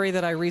the story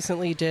that I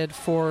recently did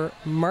for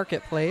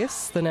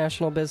Marketplace, the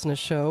national business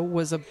show,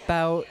 was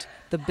about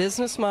the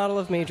business model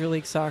of Major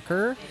League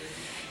Soccer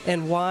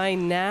and why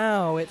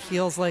now it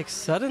feels like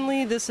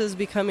suddenly this is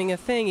becoming a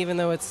thing, even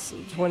though it's the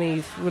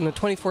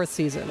 24th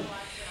season.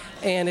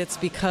 And it's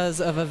because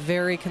of a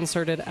very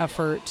concerted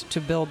effort to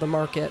build the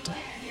market,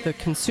 the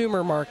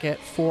consumer market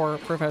for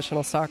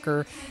professional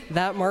soccer.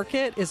 That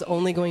market is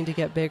only going to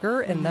get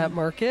bigger, and that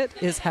market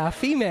is half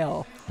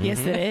female. Yes,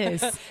 it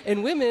is.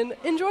 And women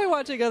enjoy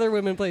watching other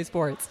women play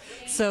sports.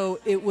 So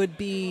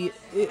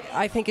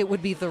I think it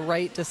would be the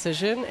right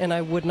decision, and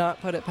I would not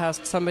put it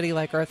past somebody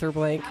like Arthur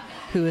Blank,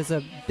 who is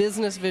a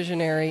business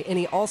visionary, and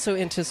he also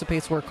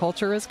anticipates where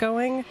culture is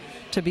going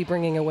to be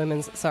bringing a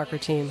women's soccer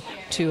team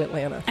to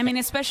Atlanta. I mean,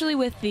 especially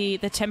with the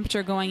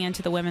temperature going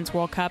into the Women's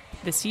World Cup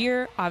this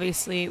year,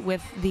 obviously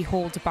with the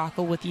whole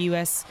debacle with the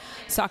U.S.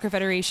 Soccer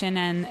Federation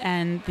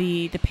and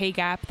the pay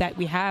gap that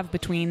we have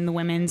between the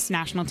women's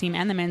national team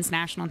and the men's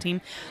national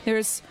team,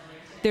 there's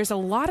there's a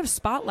lot of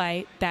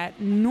spotlight that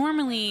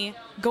normally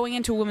going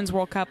into a Women's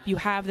World Cup, you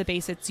have the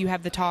basics, you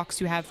have the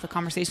talks, you have the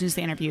conversations,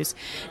 the interviews.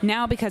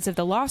 Now, because of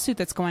the lawsuit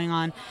that's going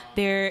on,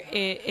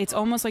 it's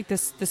almost like the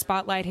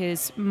spotlight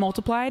has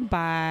multiplied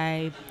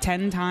by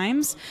 10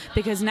 times,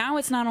 because now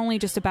it's not only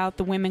just about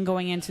the women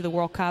going into the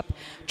World Cup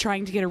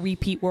trying to get a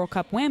repeat World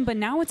Cup win, but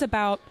now it's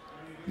about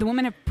the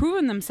women have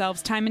proven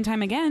themselves time and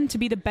time again to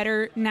be the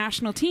better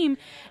national team,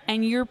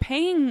 and you're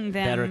paying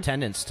them Better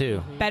attendance,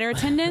 too. better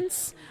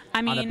attendance.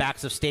 I mean, on the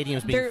backs of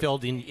stadiums being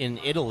filled in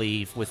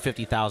Italy with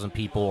 50,000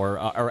 people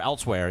or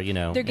elsewhere, you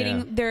know. they're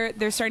getting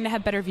they're starting to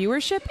have better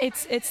viewership.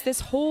 It's this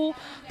whole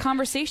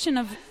conversation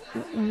of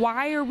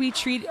why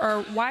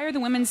are the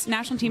women's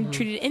national team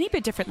treated any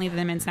bit differently than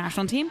the men's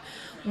national team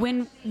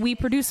when we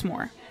produce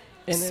more.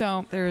 And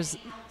So there's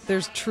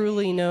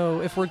truly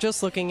no, if we're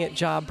just looking at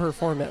job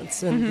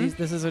performance, and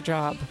this is a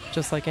job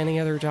just like any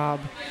other job,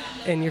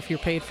 and if you're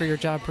paid for your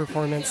job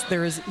performance,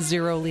 there is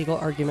zero legal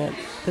argument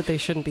that they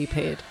shouldn't be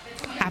paid.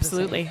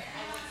 absolutely,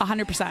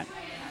 100%.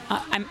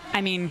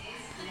 I mean,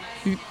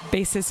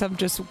 basis of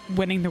just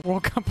winning the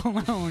World Cup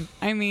alone.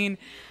 I mean,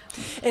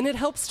 And it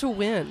helps to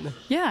win.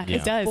 yeah, Yeah.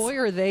 it does. Boy,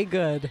 are they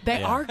good.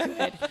 They are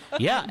good.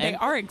 Yeah, They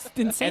are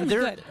insanely and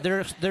good.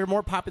 they're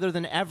more popular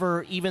than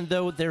ever, even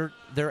though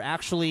they're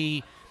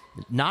actually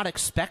not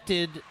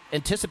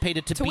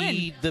anticipated to be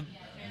win. the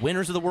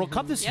winners of the World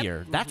Cup this Yep.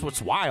 year. That's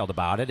what's wild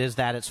about it, is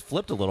that it's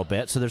flipped a little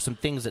bit. So there's some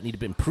things that need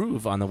to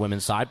improve on the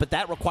women's side, but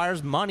that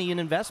requires money and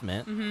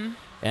investment,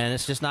 and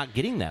it's just not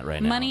getting that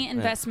right now. Money,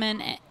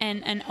 investment,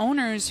 and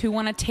owners who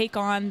want to take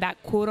on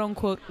that quote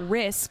unquote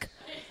risk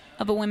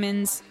of a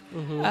women's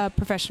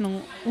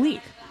professional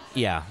league.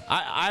 Yeah,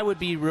 I wouldn't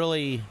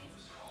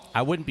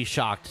be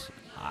shocked.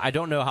 I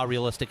don't know how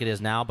realistic it is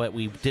now, but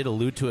we did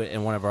allude to it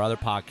in one of our other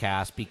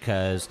podcasts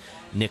because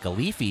Nick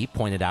Alifi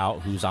pointed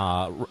out, who's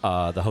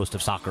the host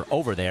of Soccer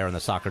Over There on the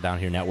Soccer Down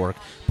Here network,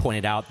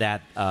 pointed out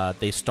that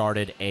they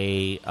started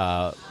a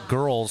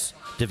girls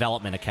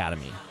development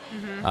academy.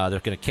 They're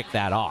going to kick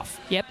that off.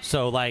 Yep.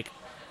 So, like,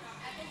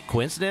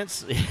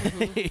 coincidence?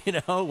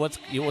 You know,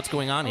 what's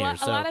going on here?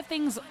 A lot of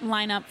things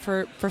line up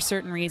for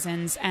certain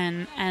reasons,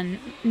 and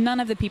none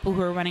of the people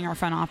who are running our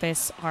front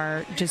office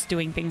are just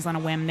doing things on a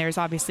whim. There's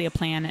obviously a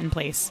plan in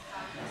place.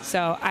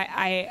 So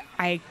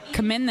I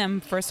commend them,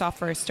 first off,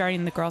 for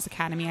starting the Girls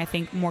Academy. I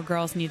think more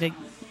girls need to...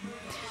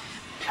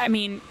 I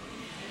mean,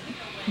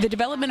 the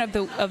development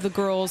of the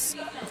girls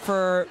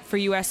for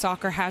U.S.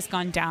 soccer has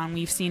gone down.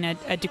 We've seen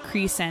a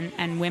decrease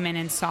in women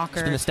in soccer.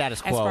 It's been the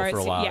status quo for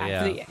a while,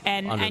 yeah.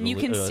 And you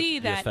can see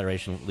US that...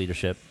 Federation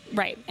leadership.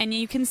 Right, and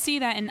you can see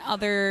that in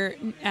other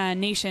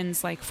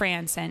nations like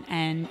France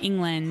and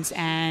England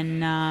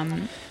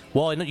and...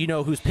 Well, you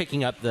know who's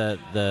picking up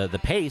the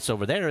pace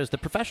over there is the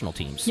professional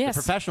teams. Yes.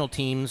 The professional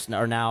teams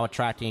are now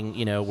attracting,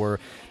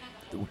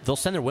 they'll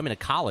send their women to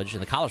college,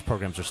 and the college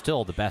programs are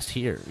still the best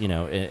here,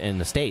 in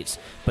the States.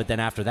 But then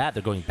after that,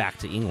 they're going back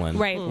to England,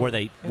 Right. where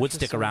they would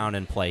stick around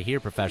and play here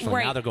professionally.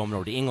 Right. Now they're going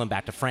over to England,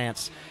 back to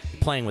France,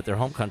 playing with their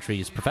home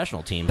country's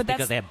professional teams But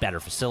because they have better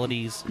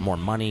facilities, more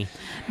money.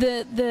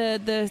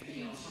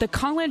 The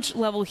college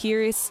level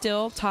here is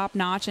still top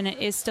notch, and it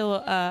is still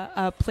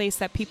a place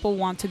that people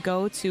want to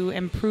go to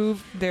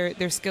improve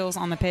their skills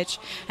on the pitch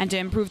and to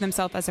improve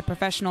themselves as a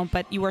professional.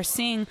 But you are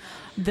seeing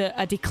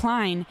a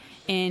decline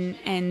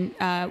in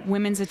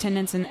women's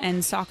attendance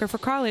in soccer for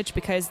college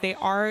because they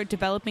are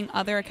developing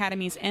other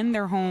academies in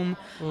their home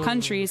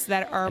countries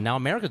that are... And now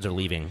Americans are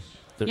leaving.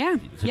 Go out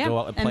and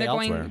and play they're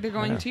elsewhere.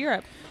 going to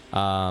Europe.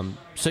 In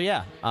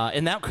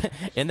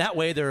that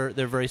way, they're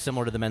very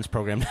similar to the men's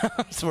program now.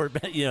 So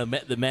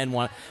the men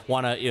want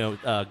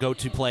to go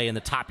to play in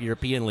the top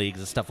European leagues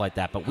and stuff like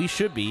that. But we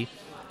should be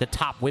the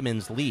top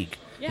women's league,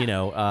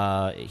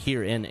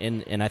 here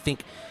and I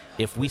think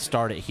if we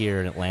start it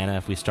here in Atlanta,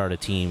 if we start a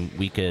team,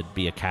 we could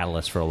be a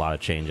catalyst for a lot of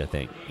change. I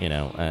think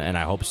and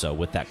I hope so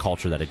with that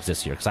culture that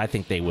exists here because I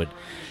think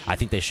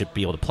they should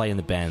be able to play in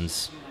the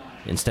Benz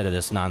instead of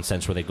this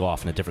nonsense where they go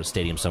off in a different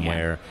stadium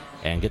somewhere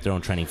and get their own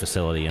training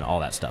facility and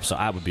all that stuff. So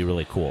that would be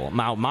really cool.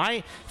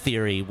 My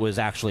theory was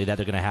actually that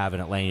they're going to have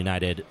an Atlanta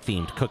United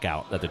themed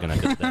cookout that they're going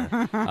to do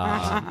there.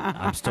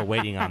 I'm still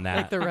waiting on that.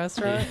 Like the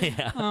restaurant?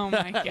 Yeah. Oh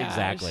my gosh.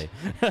 Exactly.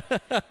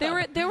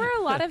 There were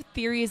a lot of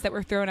theories that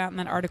were thrown out in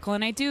that article,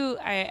 and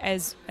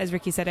as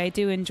Ricky said, I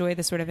do enjoy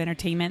the sort of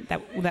entertainment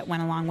that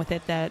went along with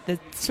it, the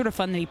sort of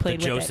fun that he The played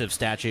with Joseph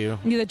statue. it.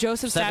 Yeah, the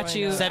Joseph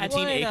statue. 17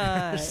 Why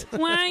not? acres.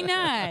 Why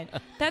not?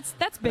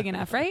 That's big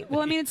enough, right?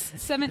 Well, I mean,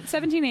 it's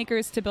 17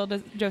 acres to build a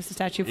Joseph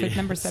statue for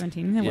number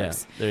 17. It Yeah,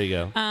 works. there you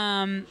go.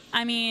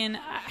 I mean,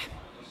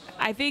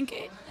 I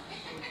think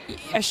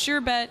a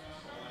sure bet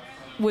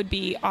would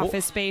be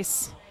office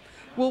space.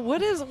 Well,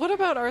 what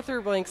about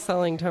Arthur Blank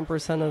selling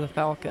 10% of the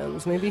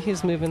Falcons? Maybe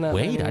he's moving that.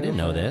 Wait, money I didn't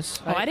know over. this.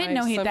 Oh, I didn't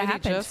know that somebody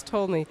happened. just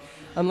told me.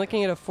 I'm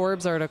looking at a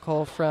Forbes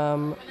article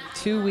from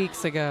 2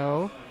 weeks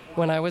ago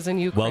when I was in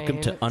Ukraine.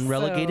 Welcome to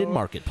unrelegated So-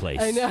 marketplace.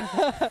 I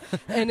know.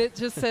 And it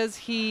just says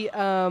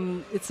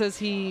this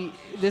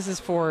is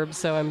Forbes,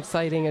 so I'm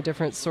citing a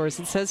different source.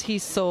 It says he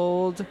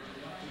sold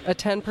a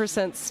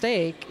 10%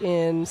 stake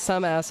in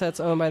some assets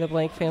owned by the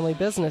Blank family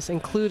business,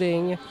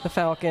 including the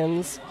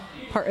Falcons,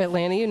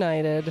 Atlanta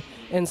United,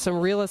 and some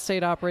real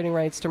estate operating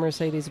rights to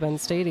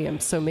Mercedes-Benz Stadium.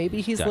 So maybe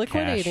he's Got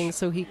liquidating cash.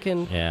 so he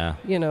can, Yeah.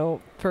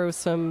 throw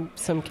some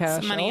cash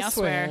Some money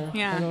elsewhere.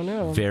 Yeah. I don't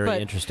know.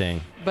 Very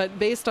interesting. But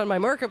based on my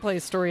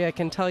marketplace story, I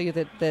can tell you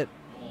that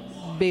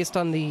based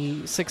on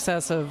the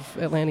success of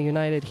Atlanta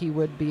United, he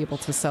would be able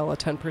to sell a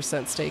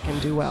 10% stake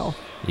and do well.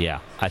 Yeah,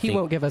 I He think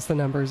won't give us the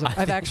numbers.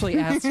 I've actually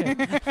asked him.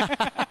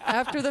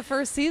 After the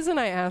first season,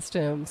 I asked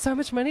him, so how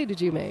much money did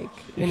you make?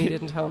 And he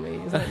didn't tell me.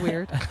 Is that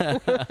weird?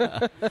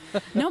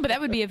 No, but that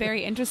would be a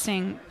very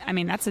interesting. I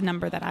mean, that's a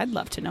number that I'd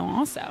love to know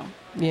also.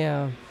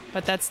 Yeah.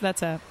 But that's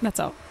a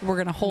we're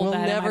gonna hold We'll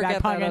that never in my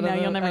get back that pocket. out No,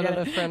 of, you'll never out get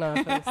of it. the front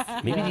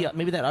office.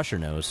 maybe that usher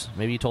knows.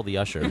 Maybe you told the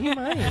usher. He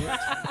might.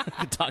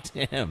 Talk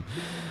to him.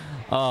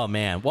 Oh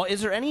man. Well,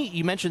 is there any?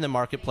 You mentioned the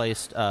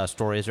marketplace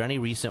story. Is there any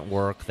recent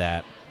work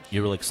that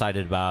you're really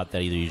excited about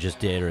that either you just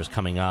did or is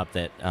coming up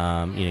that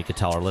you could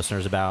tell our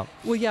listeners about?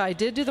 Well, yeah, I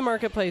did do the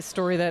marketplace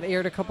story that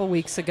aired a couple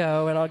weeks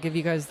ago, and I'll give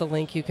you guys the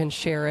link. You can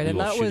share it. We And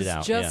will that shoot was it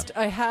out, just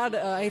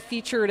I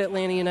featured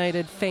Atlanta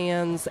United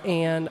fans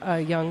and a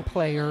young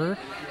player,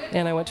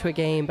 and I went to a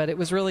game. But it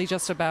was really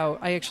just about.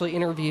 I actually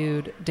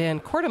interviewed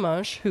Dan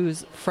Cordemanche,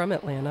 who's from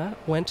Atlanta,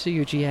 went to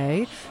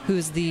UGA,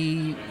 who's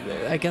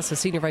I guess, a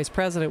senior vice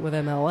president with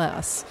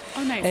MLS.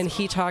 Oh, nice. And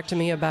he talked to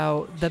me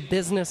about the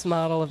business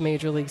model of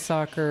Major League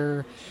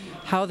Soccer,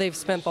 how they've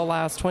spent the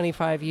last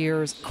 25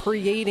 years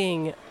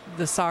creating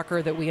the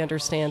soccer that we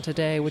understand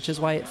today, which is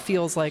why it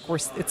feels like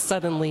it's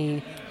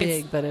suddenly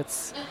big, but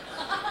it's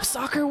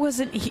Soccer was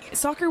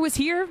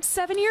here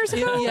 7 years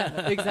ago.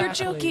 yeah, exactly. You're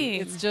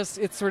joking.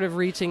 It's sort of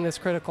reaching this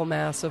critical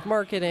mass of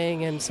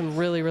marketing and some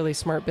really, really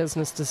smart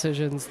business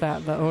decisions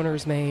that the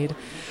owners made.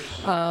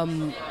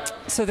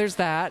 So there's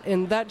that,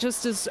 and that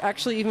just is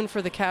actually even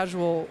for the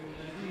casual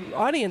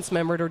audience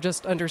member to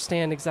just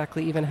understand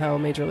exactly even how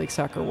Major League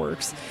Soccer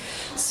works.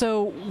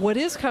 So what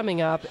is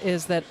coming up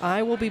is that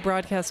I will be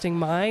broadcasting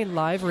my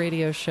live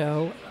radio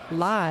show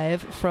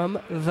live from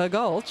The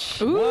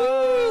Gulch.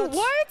 Ooh,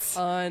 what?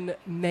 On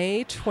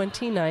May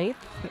 29th.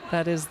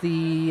 That is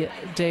the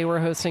day we're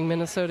hosting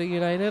Minnesota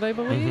United, I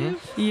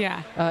believe.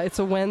 Yeah. It's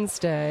a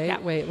Wednesday. Yeah.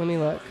 Wait, let me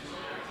look.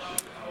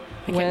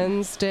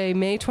 Wednesday,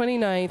 May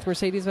 29th,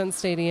 Mercedes-Benz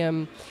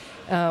Stadium.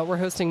 We're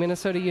hosting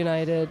Minnesota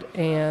United,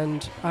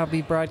 and I'll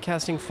be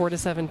broadcasting 4 to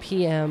 7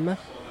 p.m.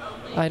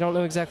 I don't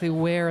know exactly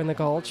where in the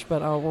Gulch,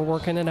 but we're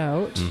working it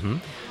out. Mm-hmm.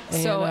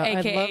 And, So, I'd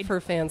AKA love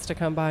for fans to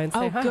come by and say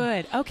Oh, hi.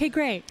 good. Okay,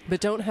 great. But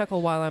don't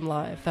heckle while I'm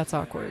live. That's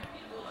awkward.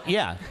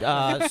 Yeah.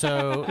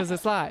 So Because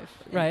it's live,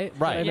 right?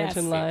 Right. Did I Yes.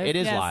 mention live? it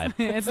is Yes. live.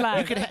 It's You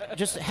live. could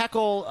just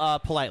heckle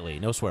politely,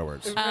 no swear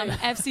words.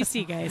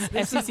 FCC guys.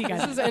 FCC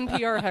guys. This is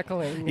NPR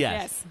heckling.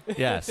 Yes.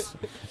 Yes.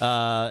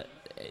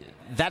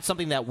 That's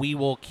something that we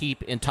will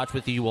keep in touch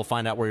with you. We'll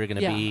find out where you're going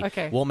to Yeah, be.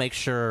 okay. We'll make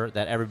sure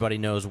that everybody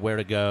knows where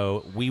to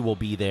go. We will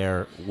be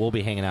there. We'll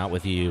be hanging out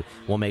with you.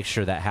 We'll make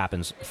sure that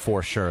happens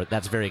for sure.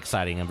 That's very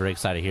exciting. I'm very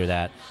excited to hear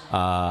that.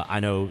 I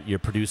know your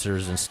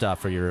producers and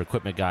stuff, or your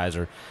equipment guys,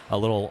 are a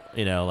little,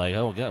 like,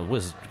 oh, God,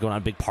 what's going on?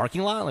 A big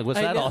parking lot? Like, what's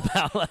I that know. all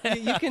about?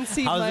 Like, You can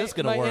see how's my, this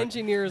gonna my work?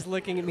 engineers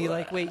looking at me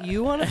like, wait,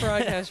 you want to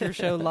broadcast your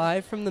show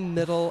live from the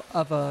middle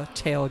of a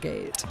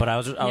tailgate? But I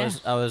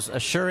was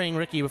assuring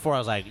Ricky before. I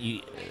was like,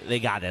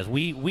 they got this.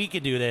 We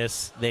could do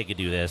this. They could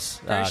do this.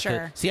 For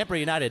sure. Siempre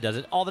United does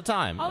it all the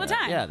time. All the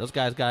time. Yeah, those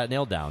guys got it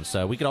nailed down.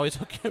 So we could always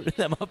hook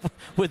them up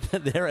with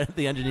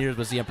the engineers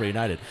with Siempre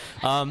United.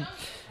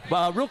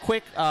 But real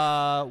quick,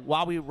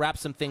 while we wrap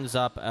some things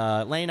up,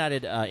 Atlanta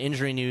United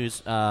injury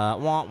news.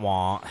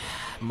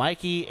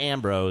 Mikey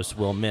Ambrose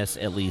will miss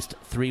at least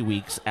 3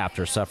 weeks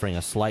after suffering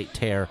a slight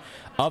tear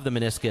of the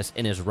meniscus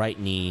in his right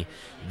knee.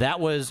 That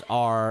was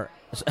our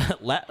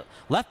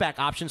left back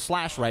option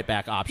 / right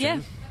back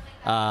option.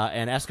 Yeah.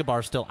 And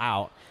Escobar's still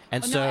out.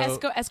 And so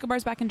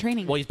Escobar's back in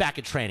training. well, he's back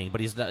in training, but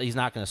he's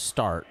not going to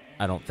start,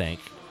 I don't think.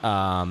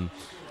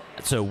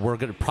 So we're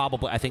going to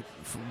probably, I think,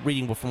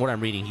 from what I'm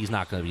reading, he's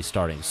not going to be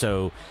starting.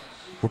 So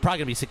we're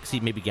probably going to be see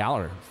maybe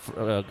Gallagher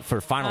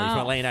for finally for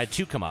Atlanta United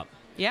to come up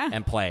Yeah.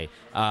 and play.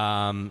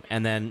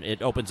 And then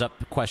it opens up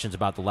questions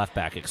about the left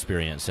back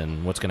experience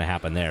and what's going to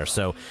happen there.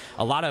 So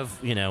a lot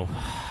of,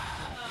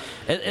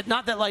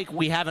 not that like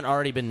we haven't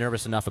already been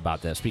nervous enough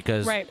about this,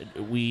 because Right.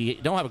 we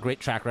don't have a great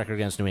track record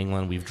against New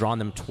England. We've drawn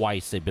them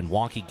twice. They've been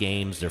wonky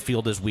games. Their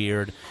field is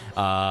weird.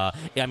 I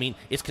mean,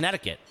 it's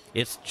Connecticut.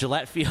 It's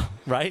Gillette Field,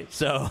 right?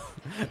 So,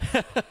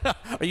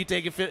 are you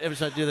taking? Should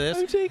I do this?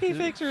 I'm taking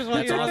pictures while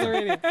That's you're on the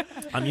awesome.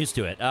 radio. I'm used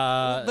to it.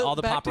 All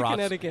the back to paparazzi.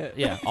 Connecticut.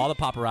 Yeah, all the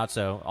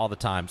paparazzo all the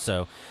time.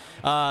 So,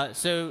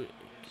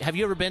 have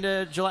you ever been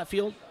to Gillette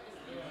Field?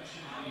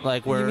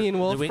 Like where You mean the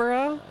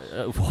Wolfboro?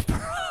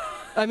 Wolfboro.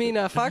 I mean,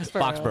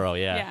 Foxborough. Foxborough,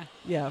 yeah. Yeah.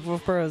 Yeah,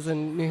 Wolfboro's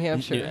in New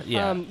Hampshire.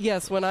 Yeah.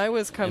 Yes, when I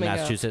was coming up,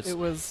 Massachusetts? it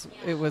was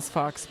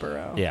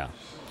Foxborough. Yeah.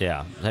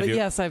 Yeah. But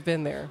yes, I've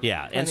been there.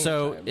 Yeah, and plenty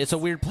so of times. it's a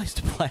weird place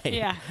to play.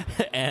 Yeah.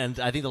 And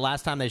I think the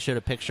last time they showed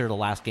a picture, the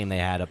last game they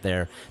had up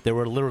there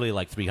were literally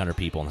like 300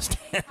 people in the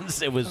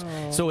stands. It was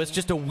so it's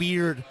just a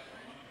weird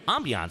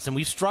ambiance, and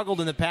we've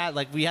struggled in the past.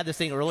 Like we had this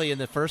thing early in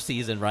the first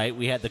season, right?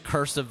 We had the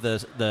curse of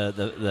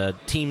the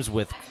teams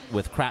with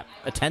crap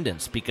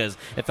attendance because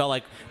it felt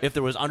like if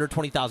there was under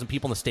 20,000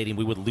 people in the stadium,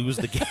 we would lose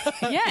the game.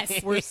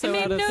 Yes. We're so it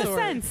made out of no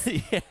sorts.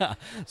 sense. Yeah.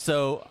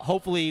 So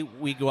hopefully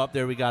we go up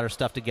there. We got our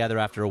stuff together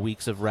after a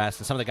weeks of rest,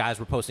 and some of the guys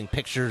were posting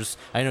pictures.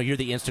 I know you're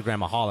the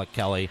Instagramaholic,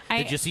 Kelly.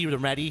 Did you see the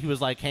Reddy who was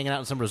like hanging out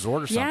in some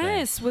resort or something?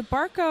 Yes, with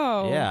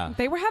Barco. Yeah.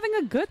 They were having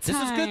a good time.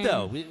 This is good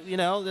though.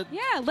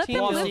 Yeah, let Team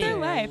them live building. their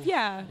life.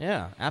 Yeah.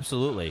 Yeah,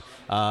 absolutely.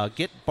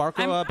 Get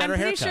Barco a better I'm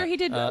pretty haircut. sure he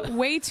did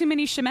way too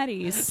many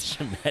Shimettis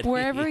Shimettis.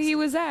 wherever he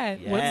was at.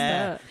 Yeah. What's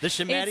that? The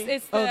Shimetti?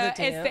 It's Oh, the, the it's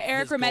dance. the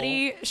Eric His goal.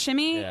 Rometti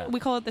shimmy. Yeah. We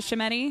call it the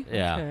Shimetti.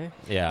 Yeah. Okay.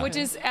 Yeah. Which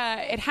is,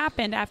 it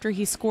happened after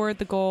he scored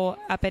the goal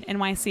up at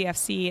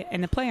NYCFC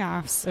in the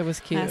playoffs. It was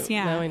cute.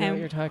 Yeah. Now I know and, what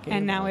you're talking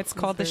and about. now it's It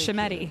was called the very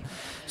Shimetti. cute.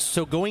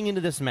 So going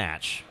into this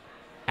match,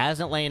 as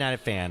an Atlanta United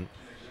fan,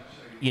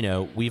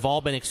 we've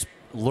all been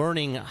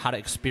learning how to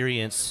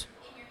experience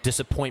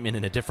disappointment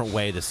in a different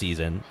way this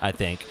season, I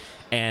think.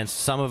 And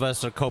some of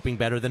us are coping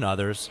better than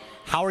others.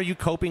 How are you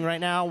coping right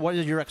now? What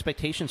are your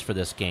expectations for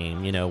this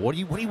game? What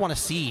do you want to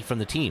see from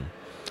the team?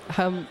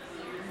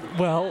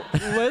 Well,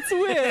 let's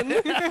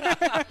win.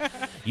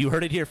 You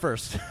heard it here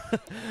first.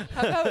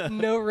 How about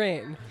no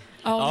rain?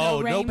 Oh,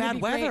 no, rain no would bad be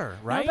great. weather,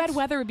 right? No bad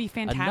weather would be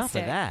fantastic. Enough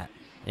of that.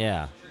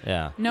 Yeah,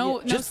 yeah.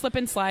 No Just- slip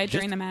and slide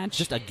during Just- the match.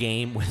 Just a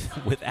game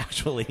with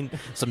actually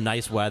some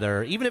nice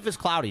weather, even if it's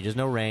cloudy, just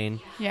no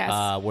rain.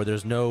 Yes. Where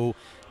there's no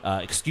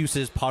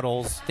excuses,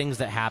 puddles, things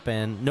that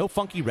happen, no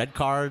funky red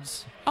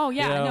cards. Oh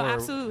yeah, no, or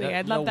absolutely.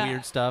 I'd love no that.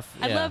 weird stuff.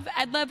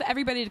 I'd love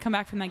everybody to come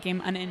back from that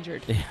game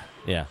uninjured.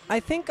 Yeah. I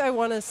think I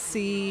want to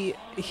see.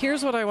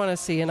 Here's what I want to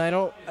see, and I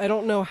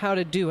don't know how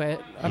to do it.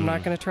 I'm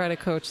not going to try to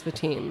coach the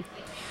team.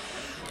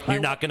 You're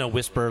not going to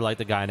whisper like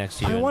the guy next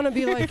to you. I want to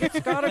be like, it's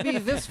got to be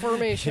this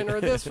formation or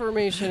this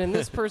formation, and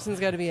this person's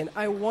got to be in.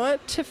 I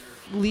want to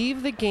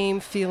leave the game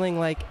feeling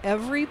like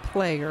every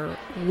player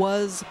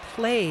was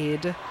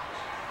played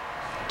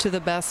to the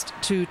best,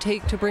 to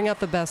bring out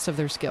the best of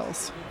their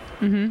skills.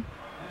 Mm-hmm.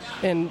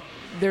 And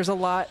there's a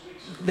lot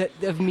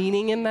of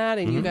meaning in that,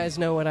 and you guys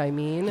know what I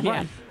mean.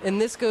 Yeah. And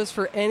this goes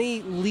for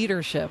any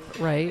leadership,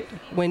 right?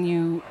 When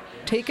you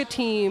take a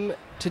team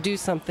to do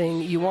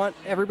something, you want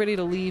everybody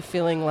to leave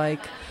feeling like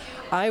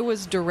I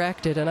was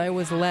directed and I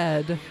was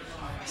led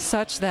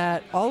such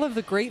that all of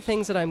the great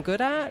things that I'm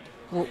good at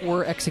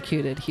were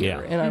executed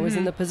here. Yeah. And I was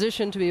in the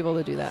position to be able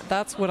to do that.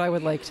 That's what I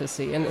would like to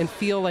see and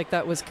feel like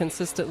that was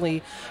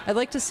consistently. I'd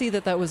like to see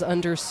that was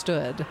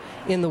understood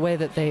in the way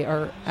that they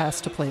are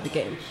asked to play the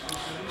game.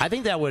 I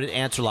think that would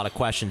answer a lot of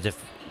questions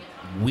if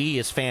we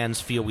as fans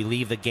feel we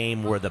leave the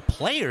game where the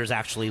players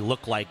actually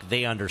look like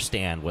they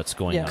understand what's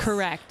going Yes. on.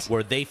 Correct.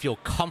 Where they feel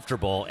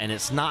comfortable, and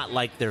it's not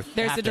like There's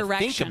have a to think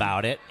direction.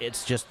 about it.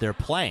 It's just they're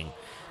playing.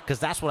 Because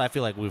that's what I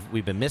feel like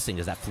we've been missing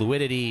is that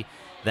fluidity,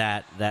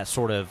 that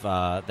sort of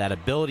that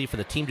ability for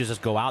the team to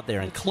just go out there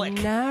and click.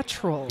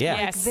 Natural. Yeah.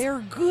 Like, Yes. they're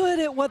good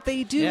at what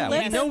they do. Yeah, Let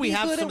we them know we be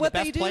have good some at of the what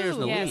best they do. players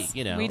in the Yes,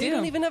 league. we They do.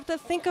 don't even have to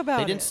think about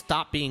They it. didn't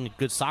stop being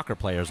good soccer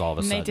players all of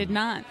a And sudden. they did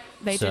not.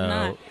 They So, did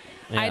not.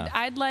 yeah.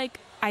 I'd like.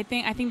 I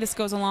think this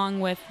goes along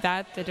with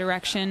that. The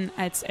direction.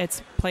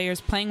 It's players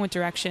playing with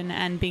direction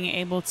and being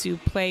able to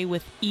play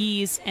with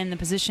ease in the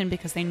position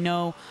because they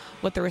know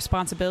what the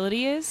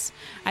responsibility is.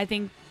 I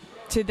think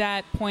to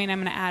that point, I'm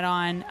going to add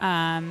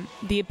on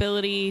the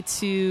ability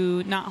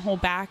to not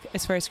hold back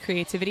as far as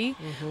creativity,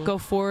 go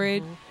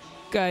forward.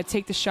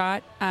 Take the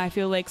shot. I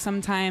feel like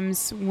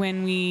sometimes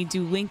when we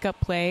do link up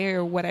play,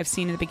 or what I've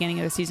seen at the beginning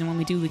of the season, when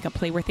we do link up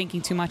play, we're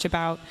thinking too much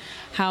about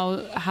how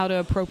to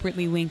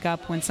appropriately link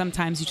up. When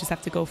sometimes you just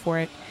have to go for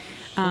it.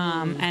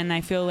 And I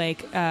feel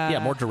like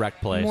more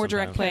direct play. more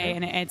direct sometimes. play,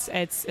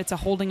 and it's a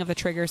holding of the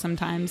trigger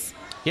sometimes.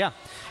 Yeah,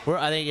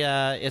 I think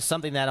it's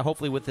something that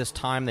hopefully with this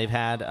time they've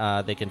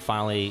had, they can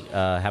finally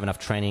have enough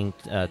training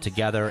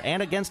together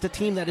and against a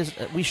team that is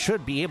we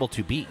should be able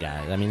to beat,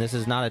 guys. I mean, this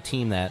is not a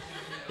team that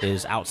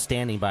is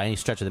outstanding by any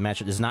stretch of the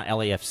matchup. This is not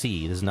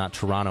LAFC. This is not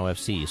Toronto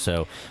FC.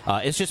 So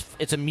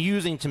it's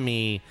amusing to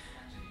me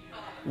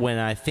when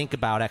I think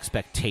about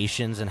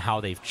expectations and how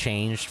they've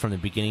changed from the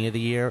beginning of the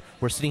year.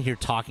 We're sitting here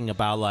talking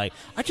about, like,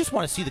 I just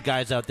want to see the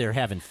guys out there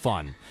having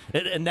fun.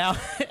 And now,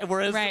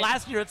 whereas Right.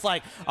 last year it's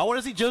like, I want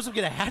to see Joseph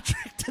get a hat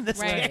trick in this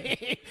Right.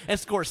 game and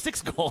score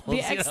 6 goals.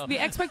 The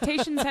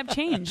expectations have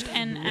changed,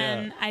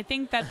 and I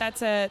think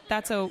that's a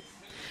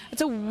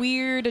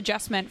weird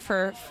adjustment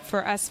for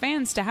us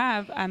fans to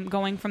have,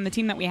 going from the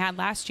team that we had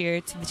last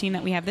year to the team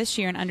that we have this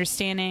year, and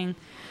understanding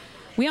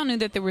we all knew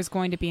that there was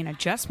going to be an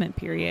adjustment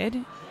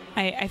period.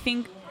 I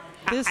think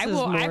This I is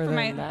will. more I, for than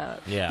my,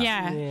 that.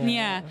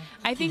 Yeah.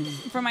 I think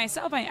for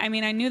myself, I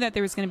mean, I knew that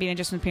there was going to be an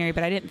adjustment period,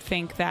 but I didn't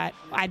think that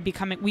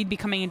we'd be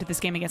coming into this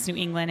game against New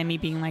England and me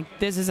being like,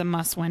 this is a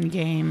must-win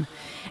game.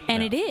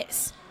 And it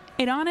is.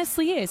 It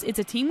honestly is. It's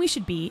a team we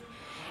should beat.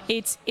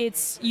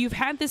 It's you've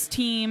had this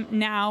team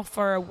now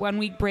for a 1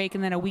 week break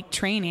and then a week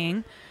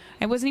training.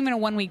 It wasn't even a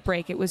 1 week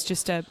break. It was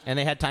just a. And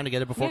they had time to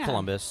get it before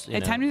Columbus.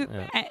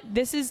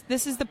 This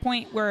is the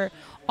point where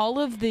all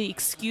of the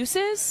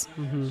excuses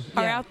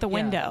are out the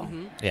window.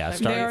 Yeah,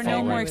 There are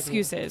no more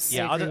excuses.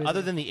 Yeah,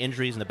 other than the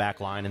injuries in the back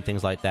line and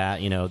things like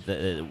that,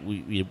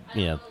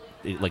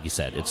 like you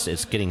said,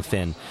 it's getting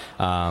thin.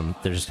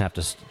 They're just gonna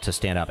have to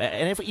stand up.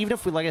 And even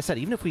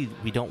if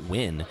we don't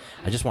win,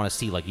 I just want to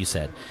see, like you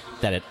said,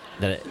 that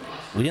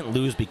we didn't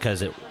lose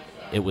because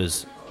it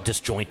was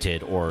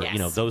disjointed or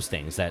those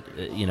things that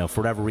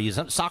for whatever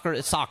reason. Soccer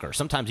is soccer.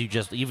 Sometimes you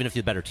just, even if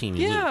you're the better team,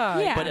 you lose.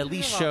 Yeah. But at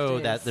least show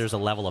that there's a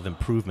level of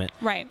improvement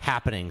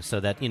happening, so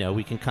that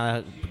we can kind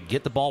of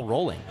get the ball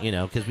rolling.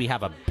 Because we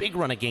have a big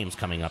run of games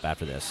coming up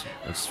after this.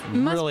 It's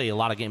really a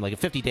lot of games. Like in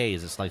 50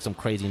 days, it's like some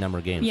crazy number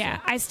of games. Yeah,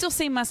 so. I still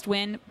say must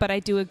win, but I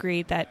do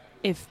agree that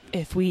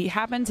if we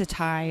happen to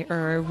tie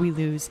or we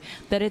lose,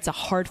 that it's a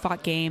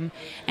hard-fought game,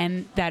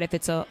 and that if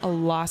it's a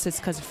loss, it's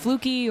because of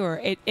fluky,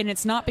 and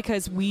it's not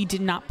because we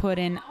did not put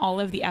in all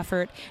of the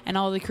effort and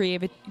all of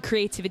the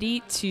creativity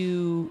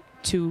to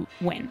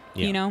win.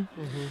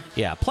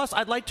 Yeah. Plus,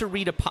 I'd like to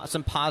read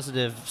some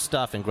positive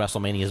stuff in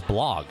WrestleMania's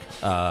blog.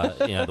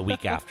 The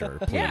week after,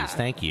 please. Yeah.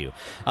 Thank you.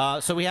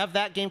 So we have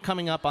that game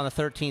coming up on the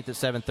 13th at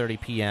 7:30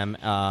 p.m.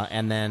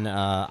 And then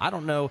I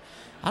don't know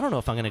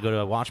if I'm going to go to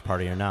a watch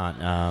party or not.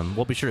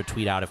 We'll be sure to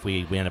tweet out if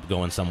we end up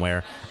going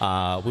somewhere.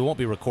 We won't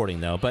be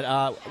recording, though.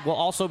 But we'll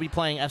also be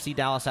playing FC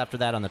Dallas after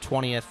that on the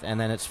 20th, and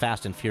then it's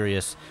fast and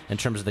furious in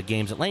terms of the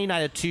games. Atlanta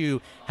United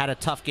 2 had a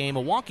tough game,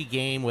 a wonky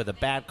game with a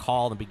bad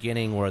call in the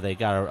beginning where they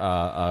got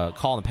a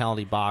call in the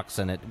penalty box,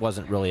 and it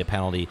wasn't really a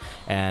penalty,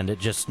 and it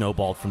just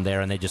snowballed from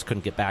there, and they just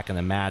couldn't get back in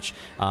the match.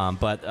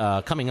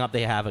 But coming up,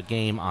 they have a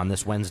game on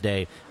this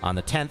Wednesday on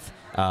the 10th.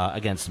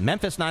 Against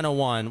Memphis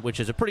 901,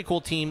 which is a pretty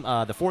cool team.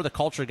 The For the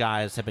Culture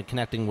guys have been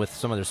connecting with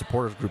some of their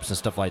supporters groups and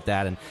stuff like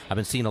that, and I've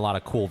been seeing a lot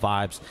of cool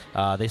vibes.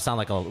 They sound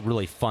like a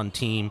really fun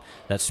team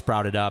that's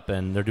sprouted up,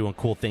 and they're doing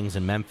cool things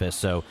in Memphis,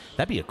 so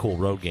that'd be a cool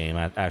road game.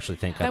 I actually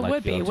think that I'd like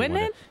would to go be, to wouldn't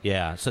one it?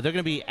 Yeah, so they're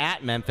going to be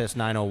at Memphis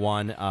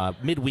 901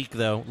 midweek,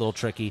 though, a little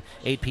tricky,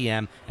 8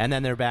 p.m., and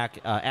then they're back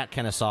at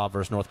Kennesaw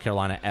versus North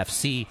Carolina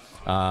FC,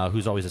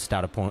 who's always a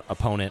stout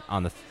opponent,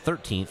 on the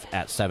 13th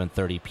at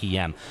 7:30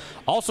 p.m.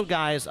 Also,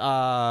 guys,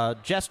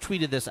 Jess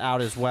tweeted this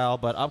out as well,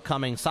 but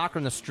upcoming Soccer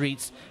in the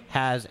Streets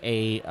has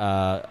a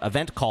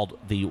event called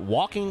the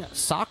Walking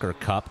Soccer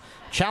Cup.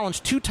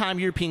 Challenge two-time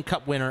European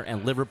Cup winner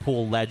and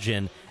Liverpool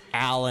legend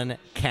Alan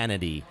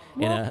Kennedy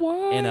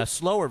in a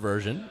slower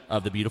version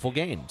of the beautiful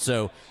game.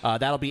 So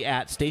that'll be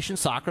at Station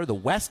Soccer, the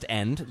West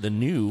End, the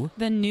new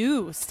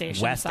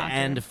Station West Soccer.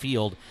 End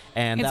Field,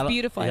 and It's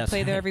beautiful. I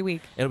play there every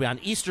week. It'll be on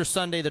Easter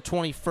Sunday, the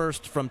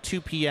 21st, from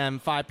 2 p.m.,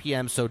 5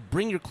 p.m. So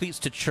bring your cleats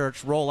to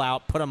church, roll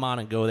out, put them on,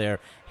 and go there.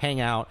 Hang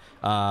out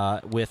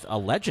with a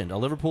legend, a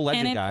Liverpool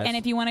legend, guys. And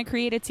if you want to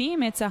create a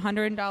team, it's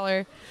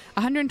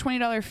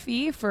 $120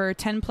 fee for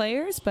 10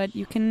 players, but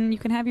you can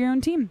have your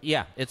own team.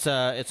 Yeah, it's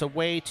a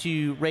way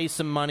to raise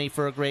some money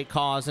for a great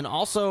cause, and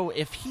also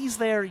if he's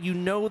there,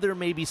 there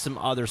may be some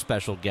other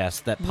special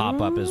guests that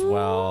pop up as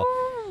well.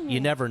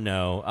 You never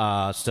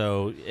know.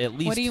 So at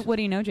least What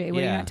do you know, Jay?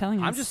 What are you not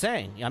telling us?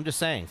 I'm just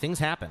saying. Things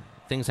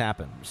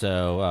happen.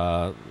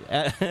 So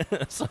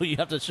so you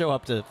have to show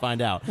up to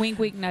find out. Wink,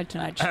 wink, nudge,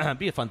 nudge.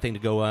 Be a fun thing to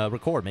go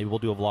record. Maybe we'll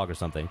do a vlog or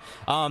something.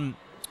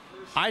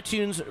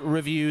 iTunes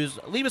reviews.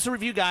 Leave us a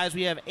review, guys.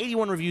 We have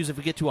 81 reviews. If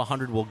we get to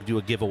 100, we'll do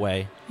a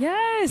giveaway.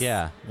 Yes.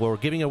 Yeah. We're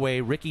giving away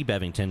Ricky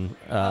Bevington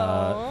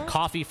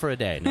coffee for a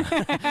day. No.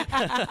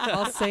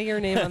 I'll say your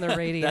name on the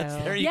radio.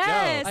 There you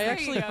Yes. go. I There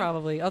actually you go.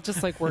 probably, I'll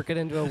just work it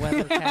into a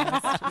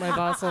weathercast. My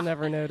boss will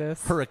never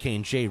notice.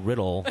 Hurricane Jay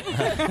Riddle.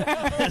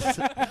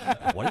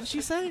 What did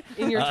she say?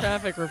 In your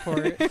traffic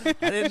report.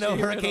 I didn't know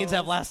hurricanes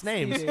have last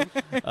names.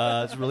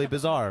 It's really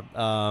bizarre.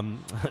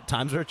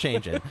 Times are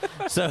changing.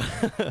 So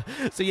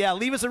yeah,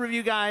 leave us a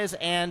review, guys.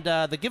 And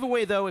the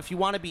giveaway, though, if you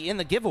want to be in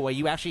the giveaway,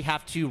 you actually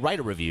have to write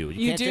a review.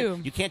 You do.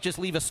 You can't just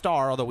leave a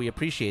star, although we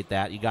appreciate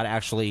that. You got to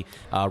actually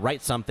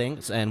write something,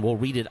 and we'll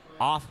read it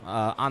off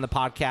on the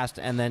podcast,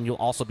 and then you'll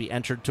also be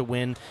entered to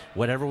win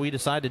whatever we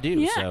decide to do.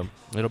 Yeah. So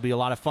it'll be a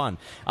lot of fun.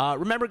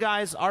 Remember,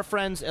 guys, our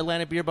friends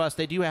Atlantic Beer Bus,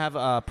 they do have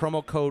a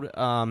promo code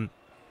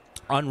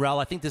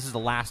Unrel. I think this is the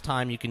last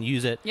time you can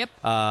use it. Yep.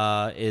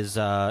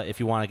 If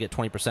you want to get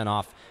 20%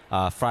 off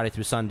Friday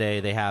through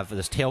Sunday. They have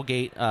this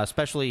tailgate,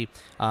 especially.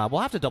 We'll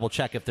have to double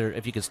check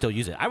if you can still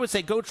use it. I would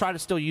say go try to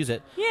still use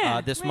it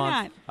this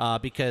why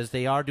month because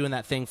they are doing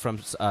that thing from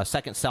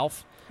Second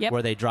Self. Yep.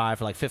 Where they drive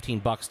for like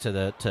 $15 to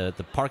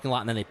the parking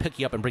lot, and then they pick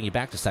you up and bring you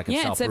back to Second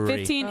Self it's a Brewery.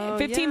 15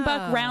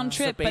 $15 round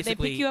So trip, but they pick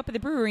basically, you up at the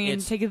brewery and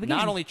it's take you to the game.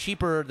 not only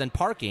cheaper than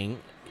parking,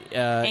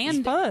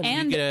 and fun.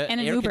 and, you get and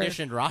an air Uber.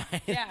 conditioned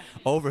ride Yeah.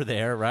 over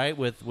there, right?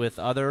 With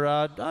other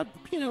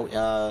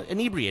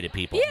inebriated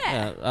people.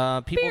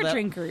 Yeah. People Beer that,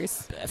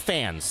 drinkers.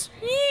 fans.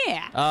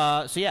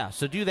 Yeah.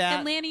 So do that.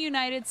 Atlanta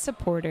United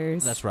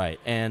supporters. That's right,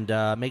 and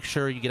make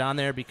sure you get on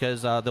there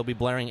because they'll be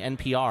blaring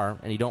NPR,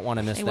 and you don't want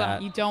to miss Well,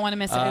 that. you don't want to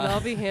miss it. And I'll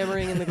be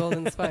hammering in the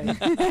Golden Spike.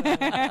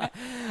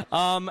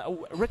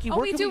 Ricky, Oh,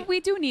 where we can do. We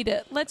do need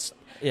it. Let's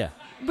Yeah,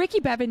 Ricky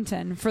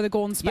Bevington for the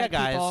Golden yeah, Spike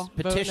guys, people.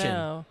 petition Vote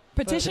now.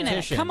 Petition it.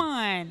 Petition. Come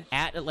on.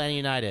 at Atlanta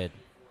United.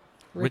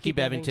 Ricky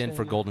Bevington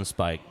for Golden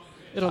Spike.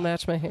 It'll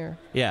match my hair.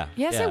 Yeah.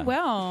 Yes, yeah. it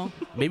will.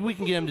 Maybe we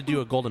can get him to do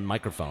a golden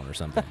microphone or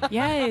something.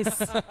 Yes.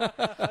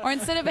 Or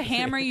instead of a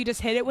hammer, you just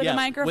hit it with a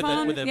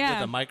microphone. With a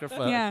yeah.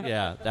 microphone.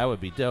 Yeah. That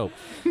would be dope.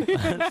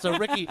 So,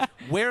 Ricky,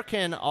 where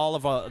can all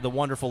of the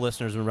wonderful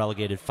listeners in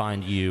Relegated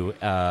find you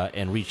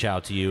and reach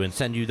out to you and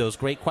send you those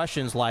great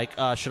questions like,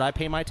 should I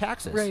pay my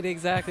taxes? Right,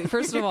 exactly.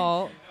 First of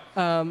all,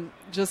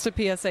 just a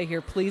PSA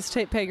here. Please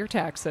pay your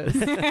taxes.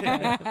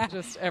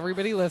 Just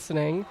everybody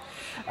listening.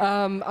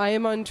 I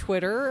am on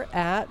Twitter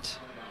at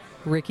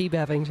Ricky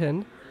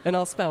Bevington, and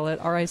I'll spell it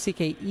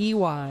Rickey,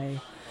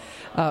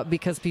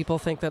 because people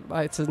think that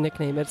it's a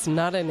nickname. It's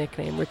not a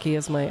nickname. Ricky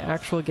is my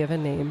actual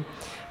given name.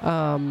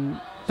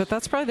 But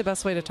that's probably the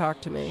best way to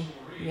talk to me.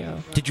 Yeah,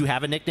 Did you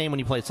have a nickname when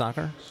you played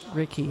soccer?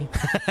 Ricky.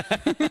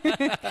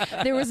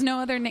 There was no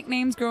other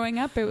nicknames growing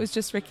up. It was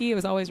just Ricky. It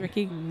was always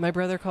Ricky. My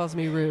brother calls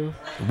me Roo.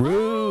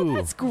 Roo.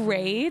 That's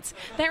great.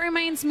 That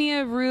reminds me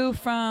of Roo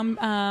from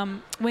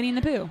Winnie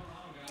the Pooh.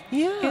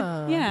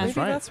 Yeah, Yeah. maybe That's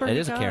right. that's where It he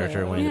is a got character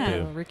it. in Winnie the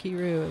Pooh. Ricky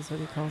Roo is what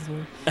he calls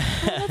me.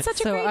 That's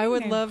such a So great I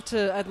would name. love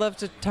to. I'd love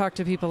to talk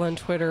to people on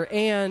Twitter.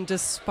 And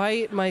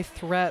despite my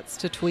threats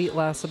to tweet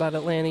less about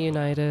Atlanta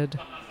United,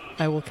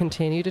 I will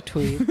continue to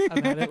tweet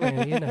about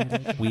Atlanta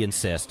United. We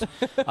insist.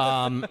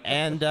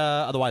 And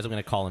otherwise, I'm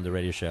going to call in the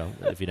radio show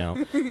if you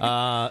don't.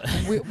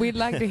 We'd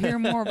like to hear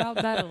more about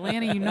that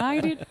Atlanta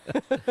United.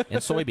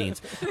 And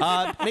soybeans.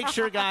 Make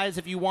sure, guys,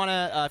 if you want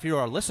to, if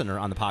you're a listener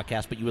on the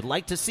podcast, but you would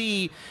like to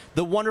see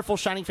the wonderful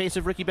shining face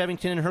of Ricky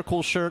Bevington in her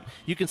cool shirt,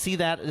 you can see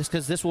that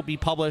because this will be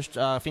published,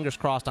 fingers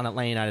crossed, on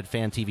Atlanta United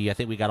Fan TV. I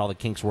think we got all the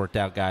kinks worked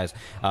out, guys.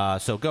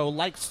 So go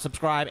like,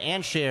 subscribe,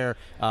 and share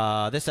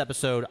this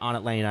episode on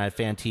Atlanta United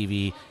Fan TV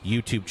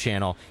YouTube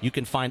channel. You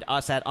can find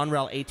us at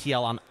Unreal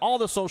ATL on all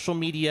the social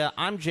media.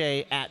 I'm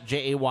Jay at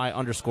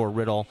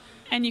JAY_Riddle.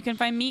 And you can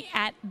find me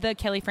at the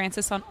Kelly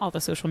Francis on all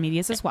the social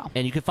medias as well.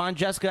 And you can find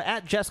Jessica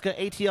at Jessica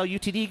ATL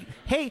UTD.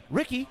 Hey,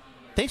 Ricky,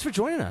 thanks for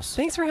joining us.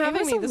 Thanks for It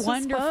having was me. a This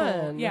wonderful, was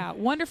fun. yeah,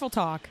 wonderful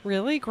talk.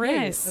 Really great.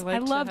 Yes, I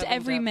liked loved having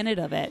every depth. minute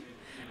of it,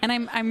 and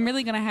I'm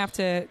really gonna have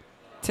to.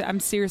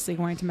 I'm seriously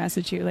going to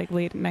message you like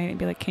late at night and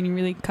be like, can you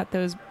really cut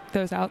those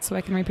out so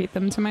I can repeat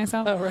them to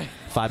myself? Oh, right.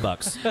 $5.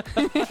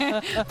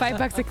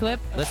 $5 a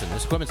clip. Listen,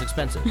 this equipment's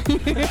expensive.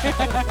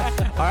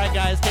 All right,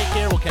 guys, take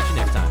care. We'll catch you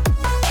next time.